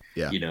did.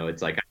 Yeah.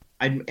 It's like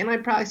I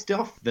probably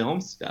still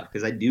film stuff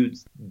because I do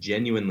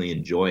genuinely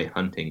enjoy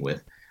hunting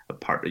with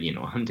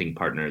a hunting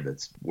partner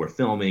that's we're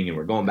filming and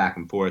we're going back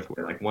and forth.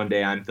 Where like one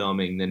day I'm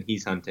filming, then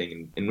he's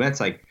hunting, and that's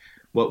like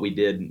what we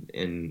did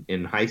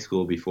in high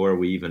school before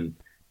we even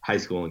high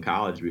school and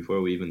college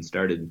before we even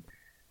started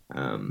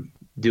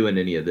doing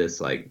any of this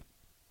like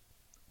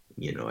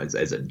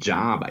as a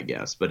job, I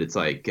guess. But it's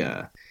like,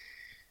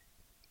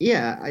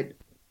 yeah,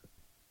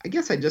 I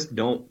guess I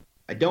don't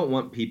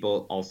want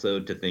people also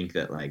to think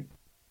that like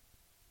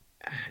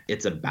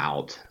it's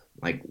about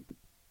like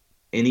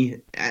any,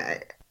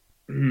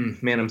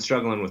 man, I'm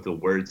struggling with the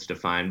words to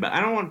find, but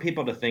I don't want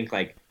people to think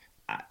like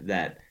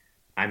that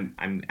I'm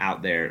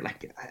out there.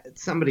 Like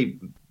somebody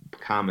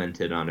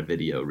commented on a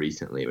video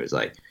recently, it was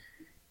like,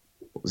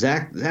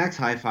 Zach's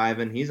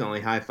high-fiving. He's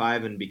only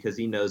high-fiving because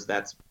he knows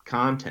that's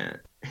content.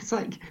 It's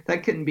like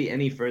that couldn't be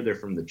any further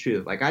from the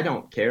truth. Like, I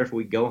don't care if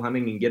we go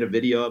hunting and get a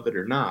video of it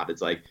or not.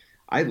 It's like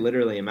I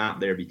literally am out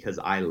there because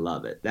I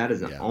love it. That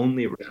is the Yeah.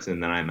 only reason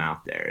that I'm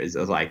out there. Is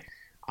like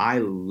I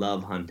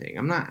love hunting.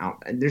 I'm not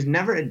out. There's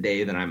never a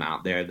day that I'm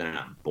out there that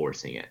I'm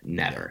forcing it.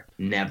 Yeah. Never,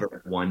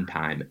 never one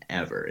time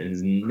ever. And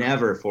it's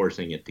never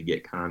forcing it to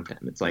get content.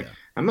 It's like Yeah.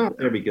 I'm out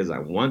there because I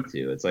want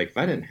to. It's like if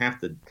I didn't have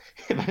to,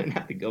 if I didn't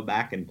have to go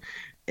back and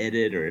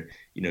edit or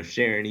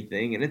share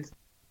anything, and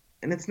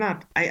it's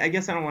not. I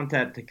guess I don't want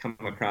that to come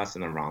across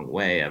in the wrong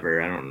way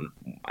ever.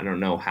 I don't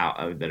know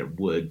how that it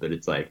would, but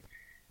it's like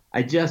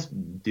I just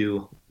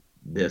do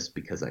this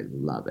because I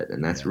love it,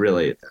 and that's Yeah.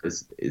 really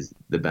is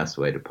the best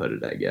way to put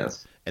it, I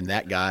guess. And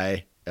that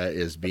guy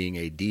is being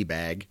a D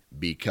bag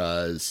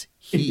because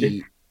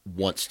he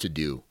wants to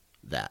do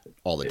that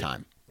all the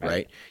time,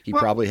 right? He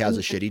Well, probably has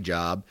a shitty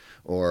job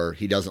or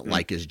he doesn't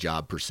like his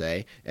job per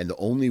se. And the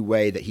only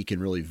way that he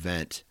can really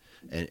vent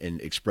and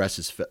express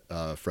his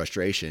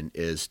frustration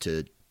is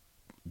to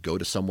go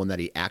to someone that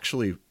he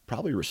actually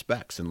probably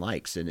respects and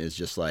likes and is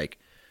just like,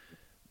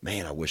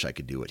 man, I wish I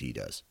could do what he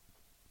does.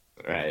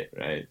 right,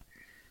 right.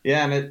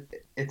 Yeah, and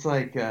it's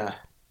like I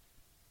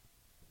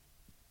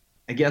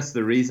guess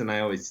the reason I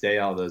always say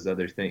all those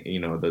other things,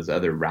 those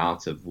other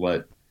routes of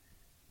what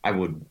I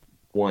would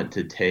want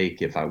to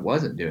take if I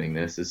wasn't doing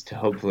this is to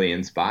hopefully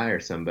inspire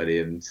somebody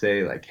and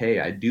say like, hey,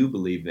 I do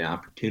believe the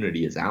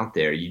opportunity is out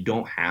there. You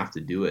don't have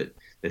to do it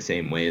the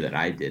same way that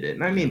I did it.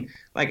 And I Yeah. mean,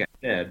 like I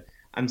said,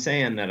 I'm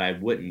saying that I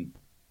wouldn't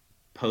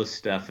post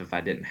stuff if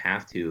I didn't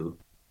have to.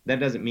 That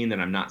doesn't mean that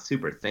I'm not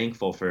super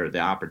thankful for the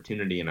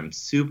opportunity, and I'm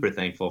super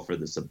thankful for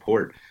the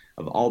support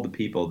of all the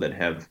people that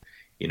have,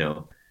 you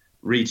know,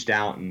 reached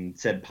out and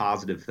said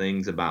positive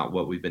things about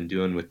what we've been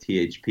doing with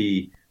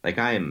THP. Like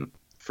I am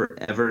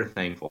forever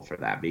thankful for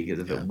that because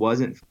if it Yeah.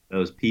 wasn't for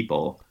those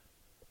people,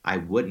 I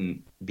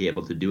wouldn't be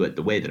able to do it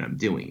the way that I'm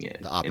doing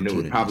it. The And it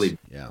would opportunities. probably,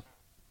 Yeah.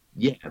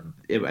 yeah,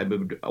 it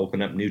would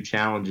open up new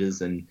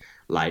challenges in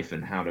life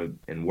and how to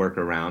and work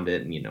around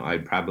it. And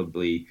I'd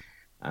probably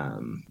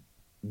um,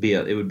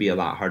 it would be a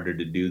lot harder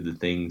to do the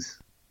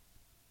things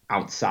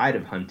outside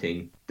of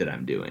hunting that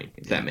I'm doing,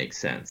 if Yeah. that makes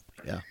sense.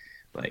 Yeah.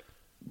 Like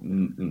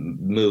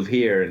move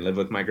here and live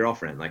with my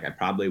girlfriend. Like I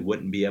probably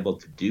wouldn't be able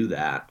to do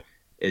that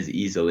as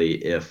easily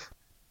if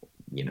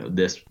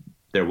this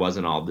there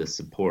wasn't all this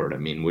support. I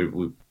mean,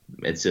 we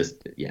it's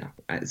just yeah.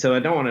 So I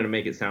don't want to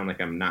make it sound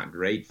like I'm not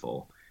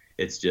grateful.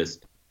 It's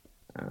just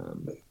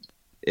um,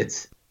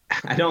 it's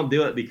I don't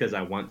do it because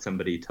I want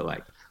somebody to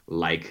like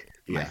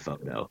my Yeah.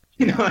 photo.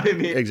 You know what I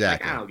mean? Like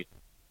Exactly. I don't give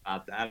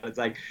about that. It's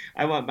like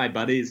I want my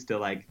buddies to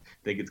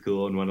think it's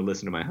cool and want to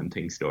listen to my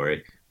hunting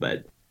story.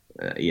 But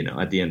at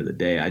the end of the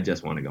day, I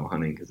just want to go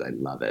hunting because I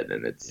love it,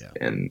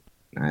 and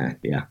Yeah.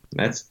 yeah,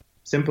 that's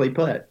simply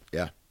put.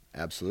 Yeah.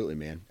 Absolutely,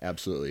 man.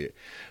 Absolutely.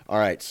 All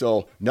right.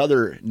 So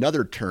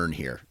another turn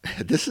here.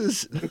 This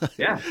is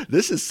Yeah.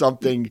 this is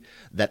something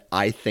that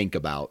I think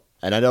about,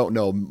 and I don't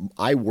know.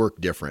 I work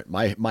different.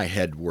 My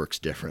head works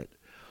different.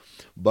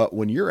 But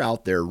when you're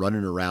out there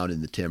running around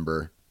in the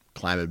timber,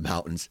 climbing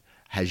mountains,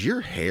 has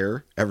your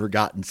hair ever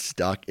gotten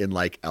stuck in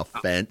like a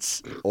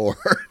fence or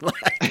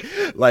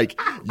like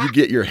you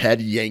get your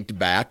head yanked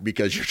back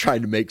because you're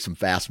trying to make some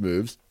fast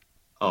moves?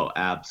 Oh,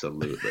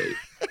 absolutely.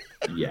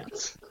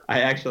 Yes.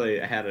 I actually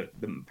had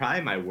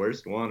probably my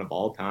worst one of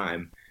all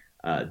time.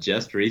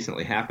 Just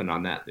recently happened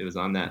on that. It was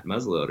on that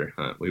muzzleloader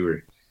hunt. We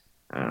were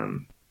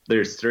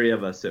there's three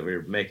of us that we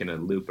were making a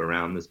loop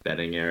around this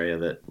bedding area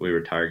that we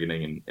were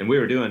targeting, and we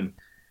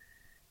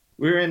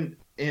were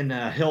in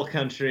hill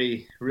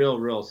country,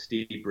 real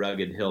steep,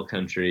 rugged hill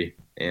country,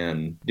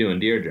 and doing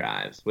deer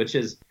drives, which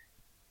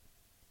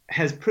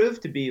has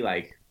proved to be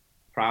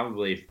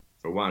probably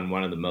for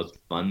one of the most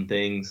fun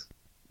things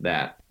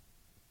that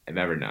I've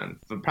ever done.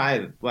 But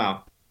probably,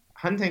 well,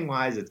 hunting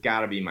wise, it's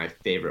got to be my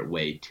favorite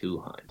way to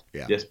hunt.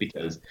 Yeah. Just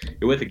because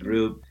you're with a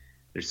group,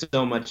 there's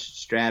so much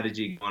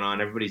strategy going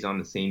on. Everybody's on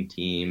the same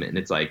team, and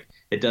it's like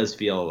it does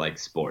feel like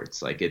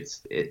sports. Like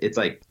it's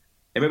like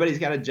everybody's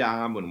got a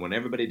job, and when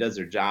everybody does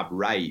their job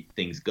right,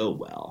 things go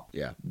well.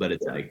 Yeah. But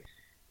it's like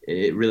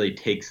it really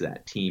takes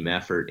that team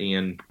effort,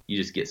 and you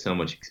just get so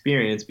much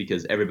experience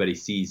because everybody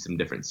sees some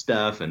different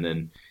stuff, and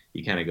then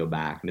you kind of go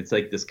back, and it's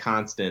like this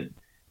constant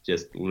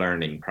just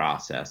learning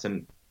process.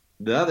 And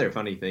the other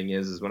funny thing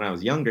is when I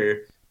was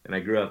younger and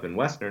I grew up in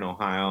Western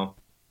Ohio,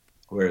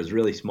 where it was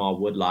really small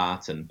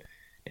woodlots and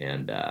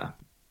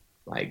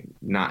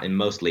not in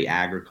mostly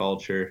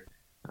agriculture.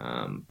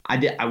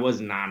 I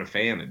was not a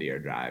fan of deer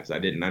drives. I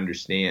didn't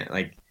understand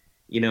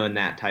in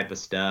that type of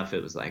stuff.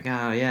 It was like,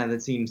 oh yeah,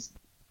 that seems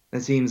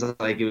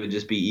like it would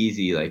just be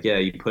easy. Like, yeah,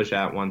 you push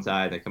out one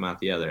side, they come out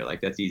the other.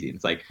 Like that's easy.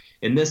 It's like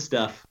in this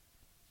stuff,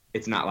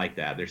 it's not like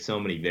that. There's so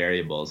many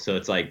variables. So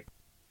it's like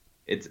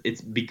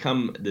it's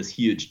become this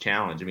huge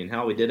challenge. I mean,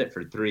 hell, we did it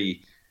for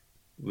 3.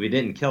 We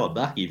didn't kill a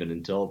buck even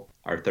until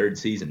our 3rd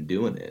season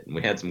doing it, and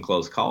we had some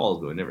close calls,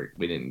 but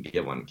we didn't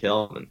get one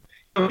killed. And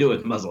we do it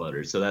with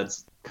muzzleloaders, so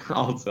that's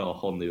also a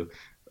whole new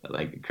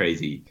like a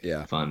crazy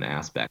Yeah. fun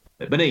aspect.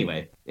 But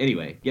anyway,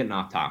 getting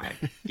off topic,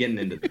 getting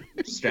into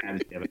the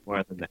strategy of it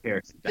more than the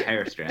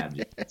hair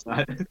strategy.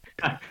 So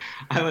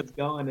I was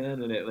going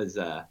in, and it was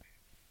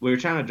we were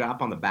trying to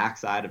drop on the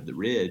backside of the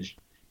ridge,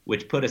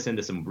 which put us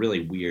into some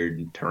really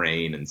weird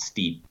terrain and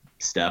steep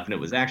stuff. And it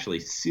was actually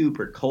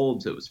super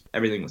cold, so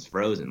everything was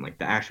frozen. Like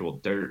the actual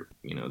dirt,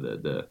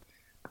 the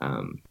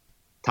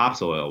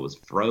topsoil was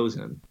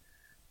frozen.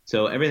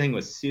 So everything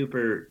was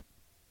super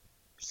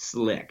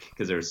slick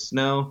because there was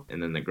snow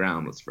and then the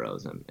ground was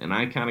frozen. And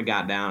I kind of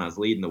got down, I was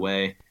leading the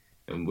way,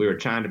 and we were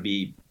trying to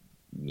be,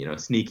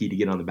 sneaky to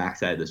get on the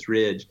backside of this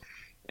ridge.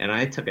 And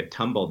I took a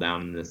tumble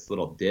down in this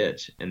little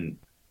ditch, and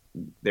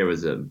there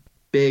was a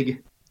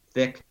big,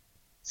 thick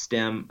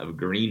stem of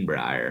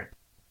greenbrier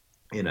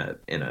in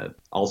a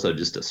also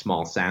just a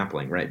small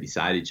sapling right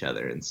beside each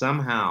other. And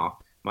somehow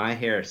my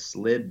hair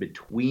slid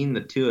between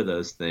the two of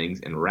those things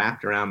and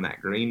wrapped around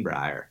that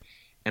greenbrier.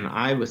 And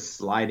I was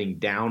sliding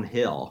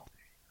downhill,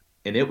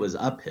 and it was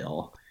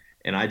uphill,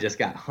 and I just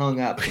got hung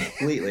up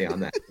completely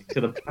on that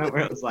to the point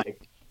where it was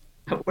like,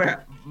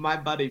 where my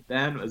buddy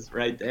Ben was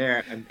right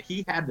there, and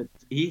he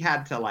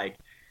had to like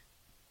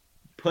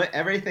put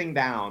everything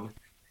down,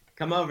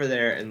 come over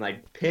there, and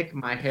like pick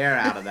my hair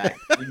out of that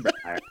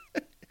greenbrier.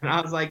 And I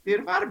was like,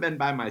 dude, if I'd have been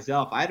by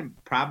myself, I'd have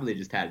probably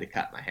just had to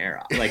cut my hair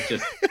off, like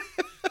just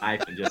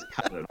knife and just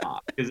cut it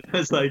off, because it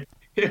was like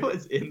it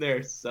was in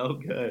there so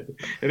good,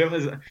 and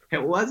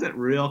it wasn't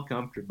real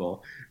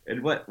comfortable.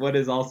 And what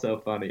is also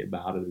funny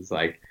about it is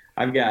like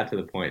I've got to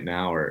the point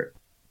now where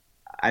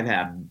I've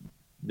had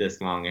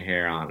this long a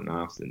hair on and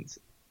off since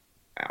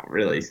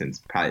really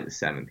since probably the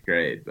 7th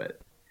grade,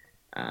 but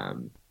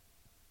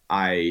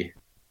I've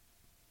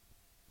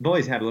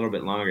always had a little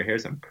bit longer hair,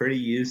 so I'm pretty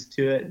used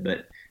to it.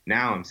 But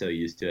now I'm so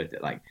used to it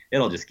that like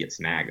it'll just get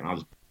snagged and I'll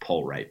just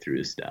pull right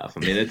through stuff. I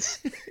mean,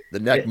 it's The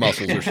neck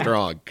muscles are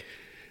strong.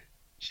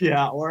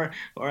 yeah, or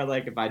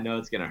like if I know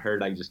it's gonna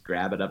hurt, I can just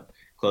grab it up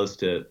close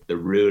to the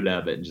root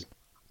of it and just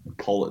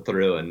pull it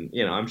through. And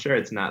I'm sure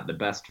it's not the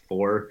best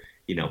for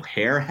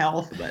hair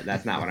health, but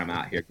that's not what I'm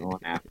out here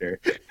going after.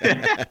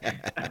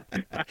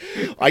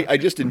 I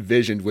just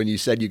envisioned when you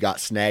said you got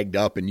snagged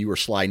up and you were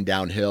sliding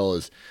downhill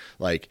as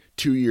like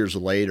 2 years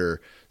later,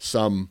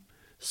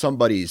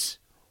 somebody's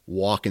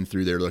walking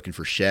through there looking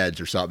for sheds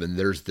or something. And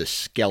there's this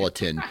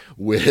skeleton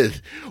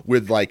with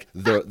like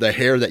the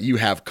hair that you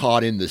have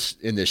caught in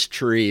this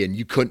tree, and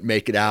you couldn't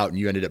make it out and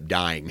you ended up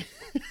dying.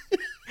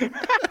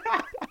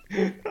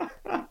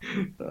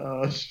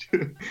 Oh,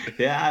 shoot.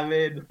 Yeah, I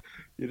mean,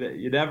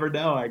 you never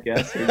know, I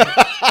guess.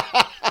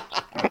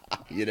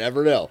 You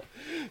never know.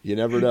 You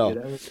never know. You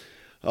never,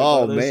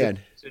 Oh man.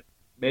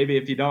 Maybe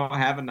if you don't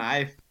have a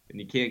knife and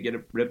you can't get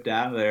it ripped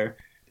out of there,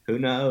 who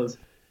knows?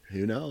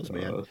 Who knows,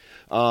 man?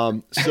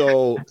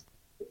 So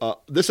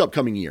this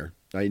upcoming year,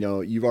 I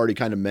know you've already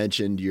kind of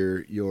mentioned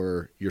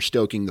you're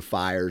stoking the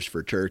fires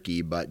for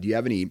turkey, but do you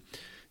have any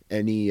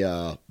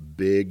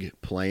big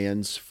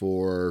plans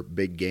for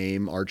big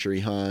game archery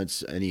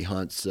hunts? Any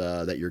hunts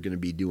that you're going to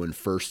be doing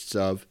firsts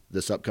of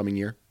this upcoming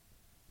year?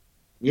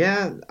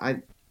 Yeah,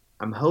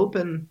 I'm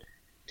hoping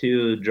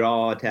to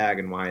draw a tag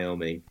in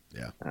Wyoming.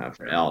 Yeah.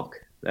 For elk.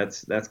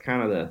 That's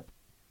kind of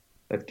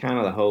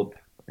the hope.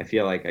 I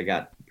feel like I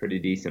got pretty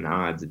decent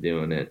odds of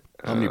doing it.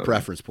 How many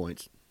preference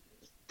points?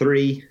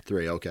 3.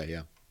 3. Okay.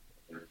 Yeah.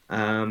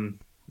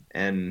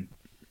 And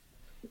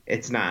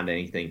it's not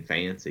anything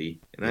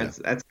fancy, and that's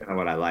kind of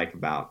what I like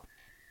about.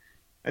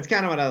 That's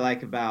kind of what I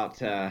like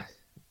about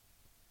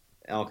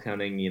elk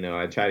hunting.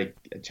 I try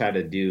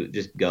to do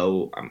just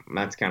go.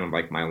 That's kind of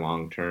like my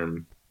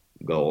long-term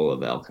goal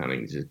of elk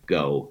hunting: just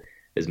go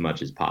as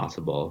much as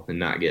possible and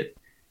not get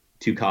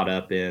too caught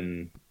up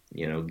in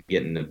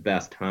getting the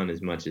best hunt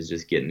as much as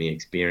just getting the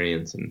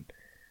experience. And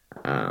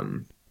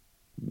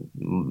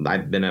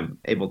I've been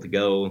able to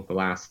go the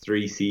last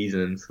 3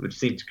 seasons, which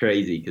seems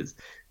crazy because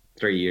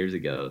 3 years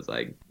ago, it's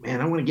like,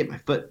 man, I want to get my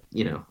foot,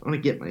 I want to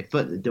get my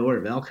foot in the door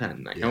of elk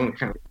hunting. Like, I want to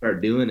kind of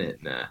start doing it.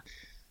 And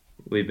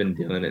we've been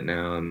doing it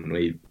now, and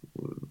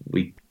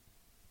we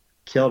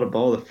killed a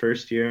bull the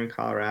first year in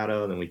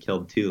Colorado, then we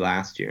killed 2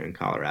 last year in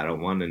Colorado,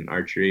 1 in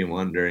archery and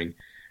 1 during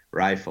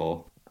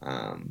rifle.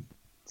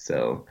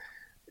 So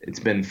it's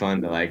been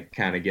fun to like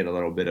kind of get a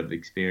little bit of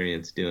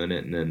experience doing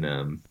it, and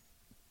then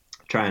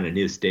trying a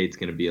new state's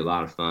going to be a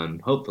lot of fun,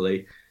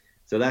 hopefully.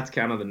 So that's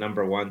kind of the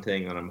number one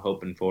thing that I'm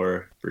hoping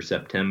for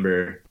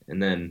September.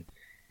 And then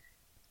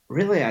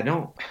really I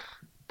don't,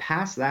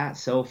 past that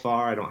so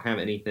far, I don't have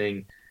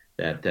anything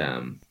that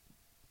I'm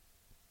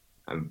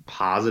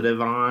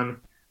positive on.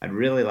 I'd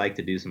really like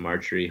to do some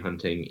archery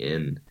hunting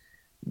in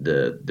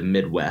the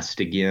Midwest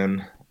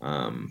again.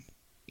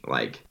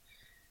 Like,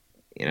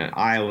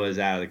 Iowa's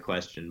out of the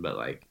question, but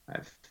like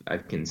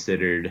I've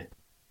considered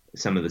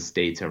some of the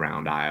states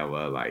around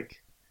Iowa, like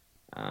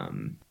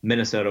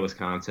Minnesota,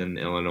 Wisconsin,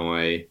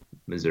 Illinois,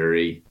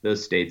 Missouri.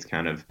 Those states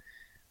kind of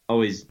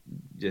always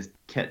just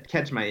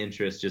catch my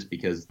interest just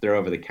because they're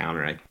over the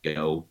counter. I could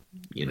go,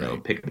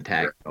 pick up a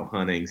tag, go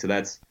hunting. So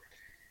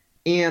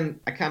and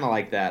I kind of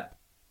like that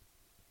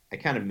I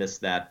kind of miss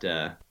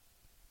that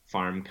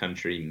farm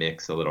country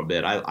mix a little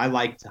bit. I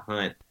like to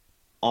hunt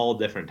all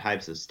different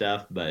types of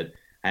stuff, but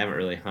I haven't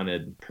really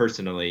hunted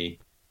personally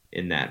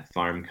in that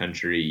farm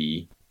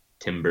country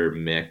timber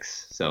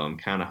mix. So I'm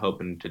kind of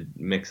hoping to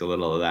mix a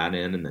little of that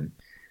in. And then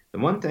the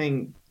one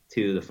thing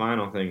to the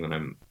final thing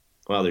that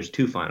well, there's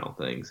two final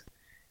things.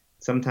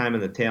 Sometime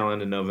in the tail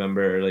end of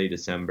November, early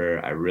December,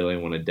 I really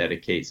want to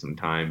dedicate some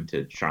time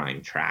to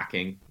trying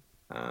tracking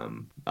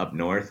up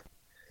north.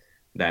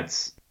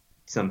 That's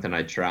something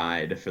I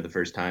tried for the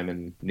first time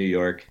in New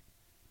York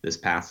this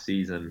past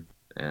season.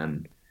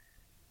 And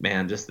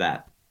man, just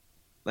that,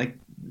 like,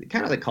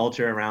 kind of the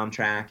culture around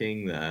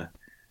tracking, the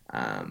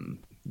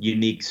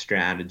unique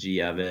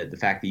strategy of it, the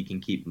fact that you can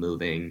keep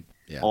moving,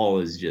 all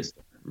is just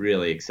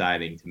really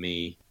exciting to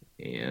me.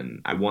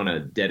 And I want to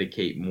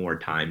dedicate more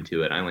time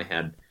to it. I only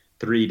had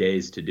 3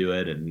 days to do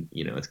it. And,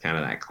 it's kind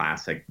of that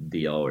classic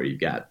deal where you've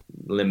got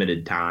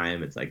limited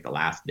time. It's like the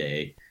last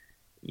day,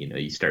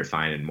 you start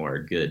finding more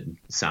good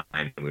sign.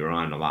 And we were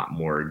on a lot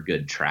more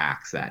good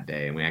tracks that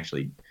day. And we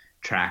actually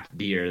tracked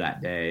deer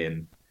that day.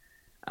 And,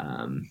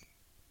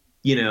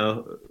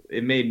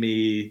 it made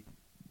me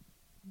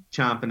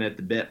chomping at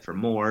the bit for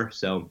more.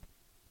 So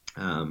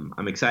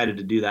I'm excited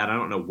to do that. I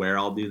don't know where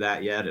I'll do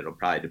that yet. It'll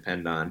probably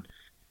depend on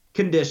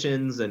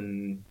conditions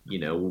and,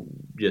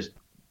 just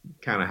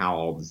kind of how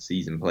all the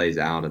season plays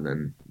out. And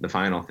then the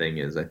final thing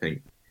is, I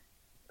think,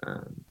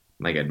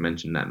 like I'd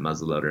mentioned, that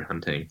muzzleloader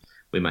hunting,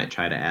 we might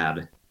try to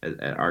add,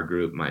 our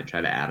group might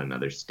try to add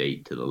another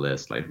state to the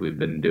list. Like we've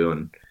been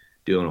doing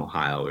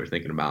Ohio. We're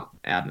thinking about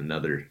adding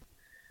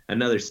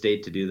another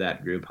state to do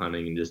that group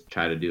hunting and just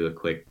try to do a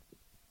quick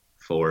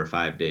 4 or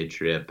 5 day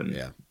trip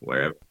and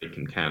wherever we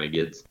can kind of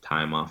get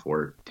time off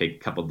work, take a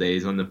couple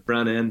days on the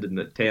front end and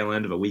the tail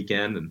end of a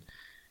weekend and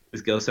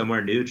just go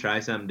somewhere new,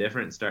 try something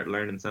different, and start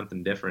learning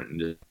something different,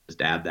 and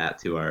just add that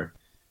to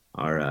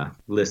our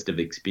list of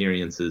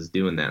experiences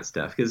doing that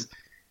stuff. Because,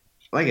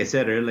 like I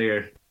said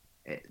earlier,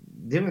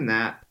 doing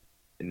that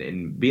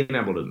and being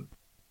able to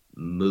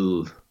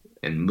move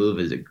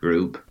as a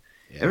group,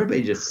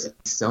 everybody just sees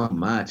so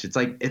much. It's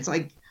like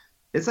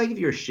if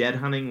you're shed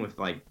hunting with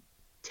like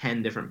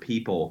 10 different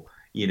people,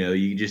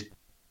 you just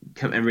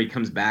everybody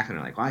comes back and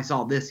they're like, well, I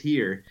saw this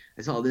here,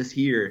 I saw this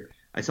here,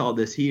 I saw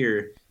this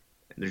here.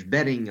 There's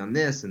bedding on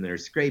this and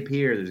there's scrape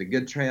here, there's a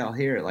good trail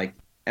here. Like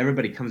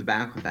everybody comes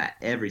back with that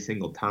every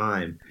single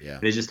time.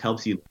 And it just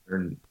helps you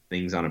learn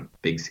things on a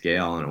big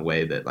scale in a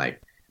way that,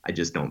 like, I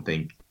just don't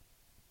think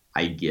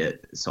I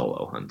get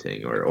solo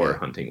hunting or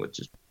hunting with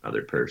just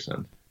another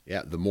person.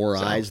 The more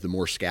eyes, the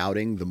more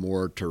scouting, the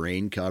more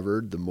terrain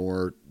covered, the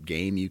more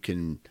game you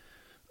can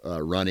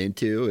run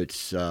into.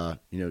 It's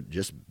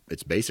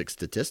it's basic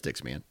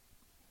statistics, man.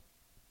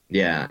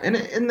 Yeah, and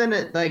then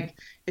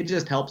it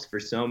just helps for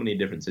so many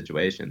different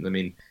situations. I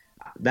mean,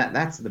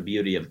 that's the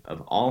beauty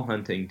of all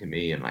hunting to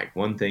me, and like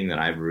one thing that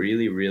I've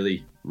really,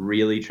 really,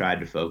 really tried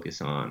to focus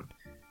on,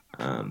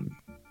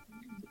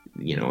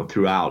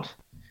 throughout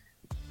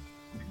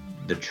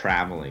the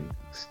traveling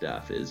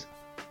stuff is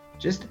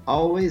just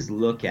always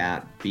look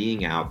at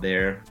being out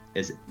there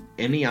as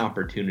any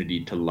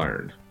opportunity to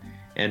learn.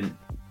 And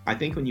I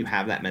think when you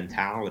have that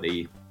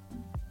mentality,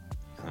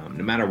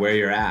 no matter where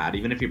you're at,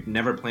 even if you're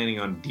never planning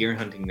on deer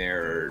hunting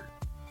there, or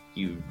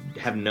you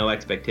have no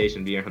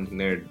expectation of deer hunting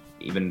there,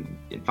 even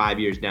in 5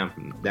 years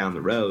down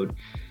the road,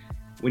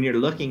 when you're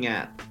looking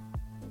at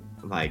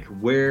like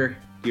where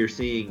you're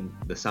seeing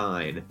the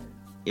sign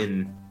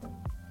in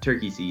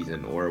turkey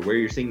season, or where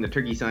you're seeing the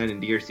turkey sign in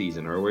deer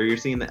season, or where you're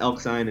seeing the elk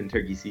sign in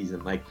turkey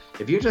season, like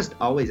if you're just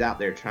always out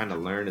there trying to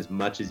learn as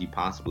much as you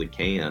possibly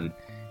can,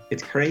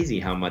 it's crazy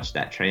how much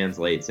that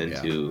translates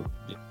into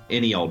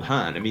any old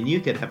hunt. I mean,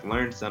 you could have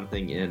learned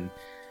something in,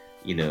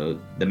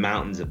 the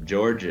mountains of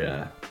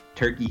Georgia,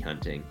 turkey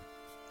hunting,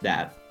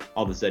 that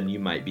all of a sudden you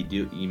might be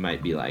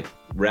like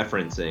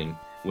referencing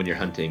when you're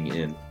hunting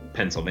in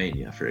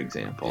Pennsylvania, for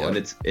example.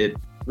 And it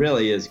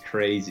really is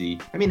crazy.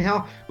 I mean,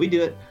 hell, I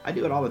do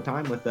it all the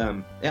time with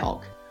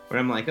elk, where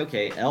I'm like,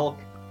 okay, elk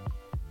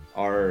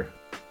or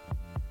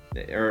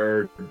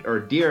deer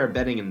are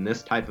bedding in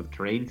this type of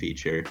terrain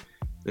feature.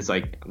 It's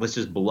like, let's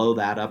just blow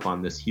that up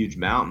on this huge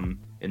mountain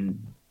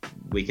and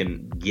we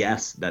can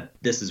guess that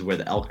this is where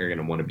the elk are going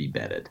to want to be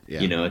bedded.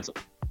 It's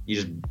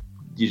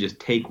you just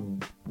take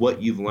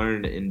what you've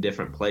learned in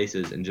different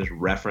places and just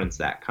reference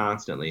that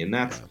constantly, and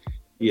that's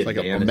it's like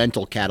a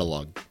mental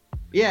catalog.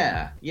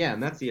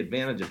 And that's the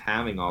advantage of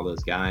having all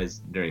those guys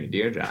during a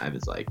deer drive.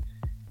 It's like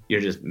you're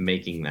just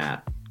making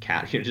that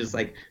you're just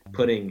like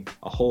putting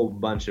a whole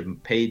bunch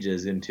of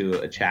pages into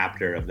a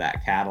chapter of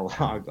that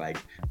catalog, like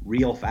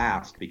real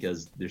fast,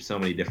 because there's so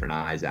many different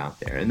eyes out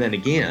there. And then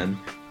again,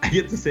 I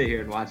get to sit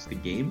here and watch the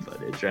game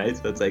footage, right?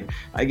 So it's like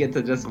I get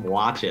to just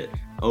watch it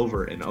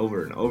over and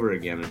over and over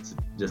again.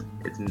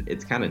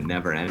 It's kind of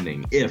never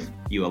ending if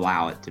you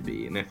allow it to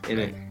be. And I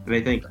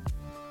think,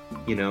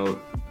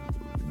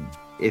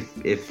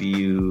 if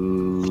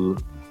you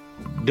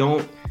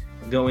don't,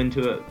 go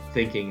into it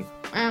thinking,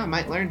 I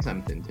might learn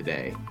something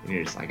today, and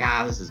you're just like,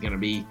 this is gonna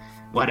be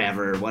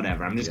whatever.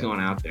 I'm just going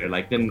out there.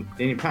 Like then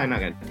you're probably not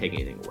gonna take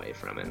anything away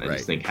from it. And I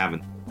just think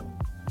having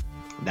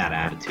that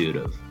attitude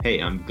of, hey,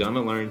 I'm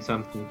gonna learn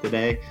something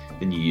today,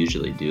 then you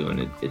usually do,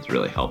 and it's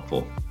really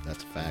helpful.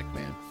 That's a fact,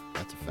 man.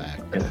 That's a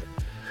fact. Yeah.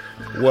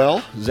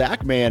 Well,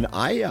 Zach, man,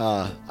 I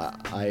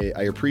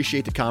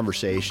appreciate the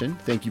conversation.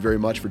 Thank you very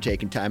much for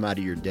taking time out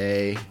of your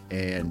day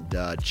and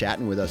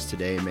chatting with us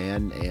today,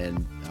 man.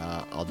 And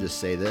I'll just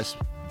say this: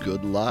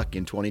 good luck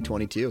in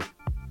 2022.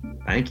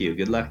 Thank you.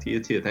 Good luck to you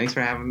too. Thanks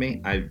for having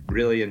me. I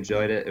really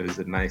enjoyed it. It was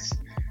a nice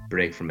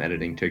break from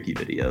editing turkey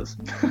videos.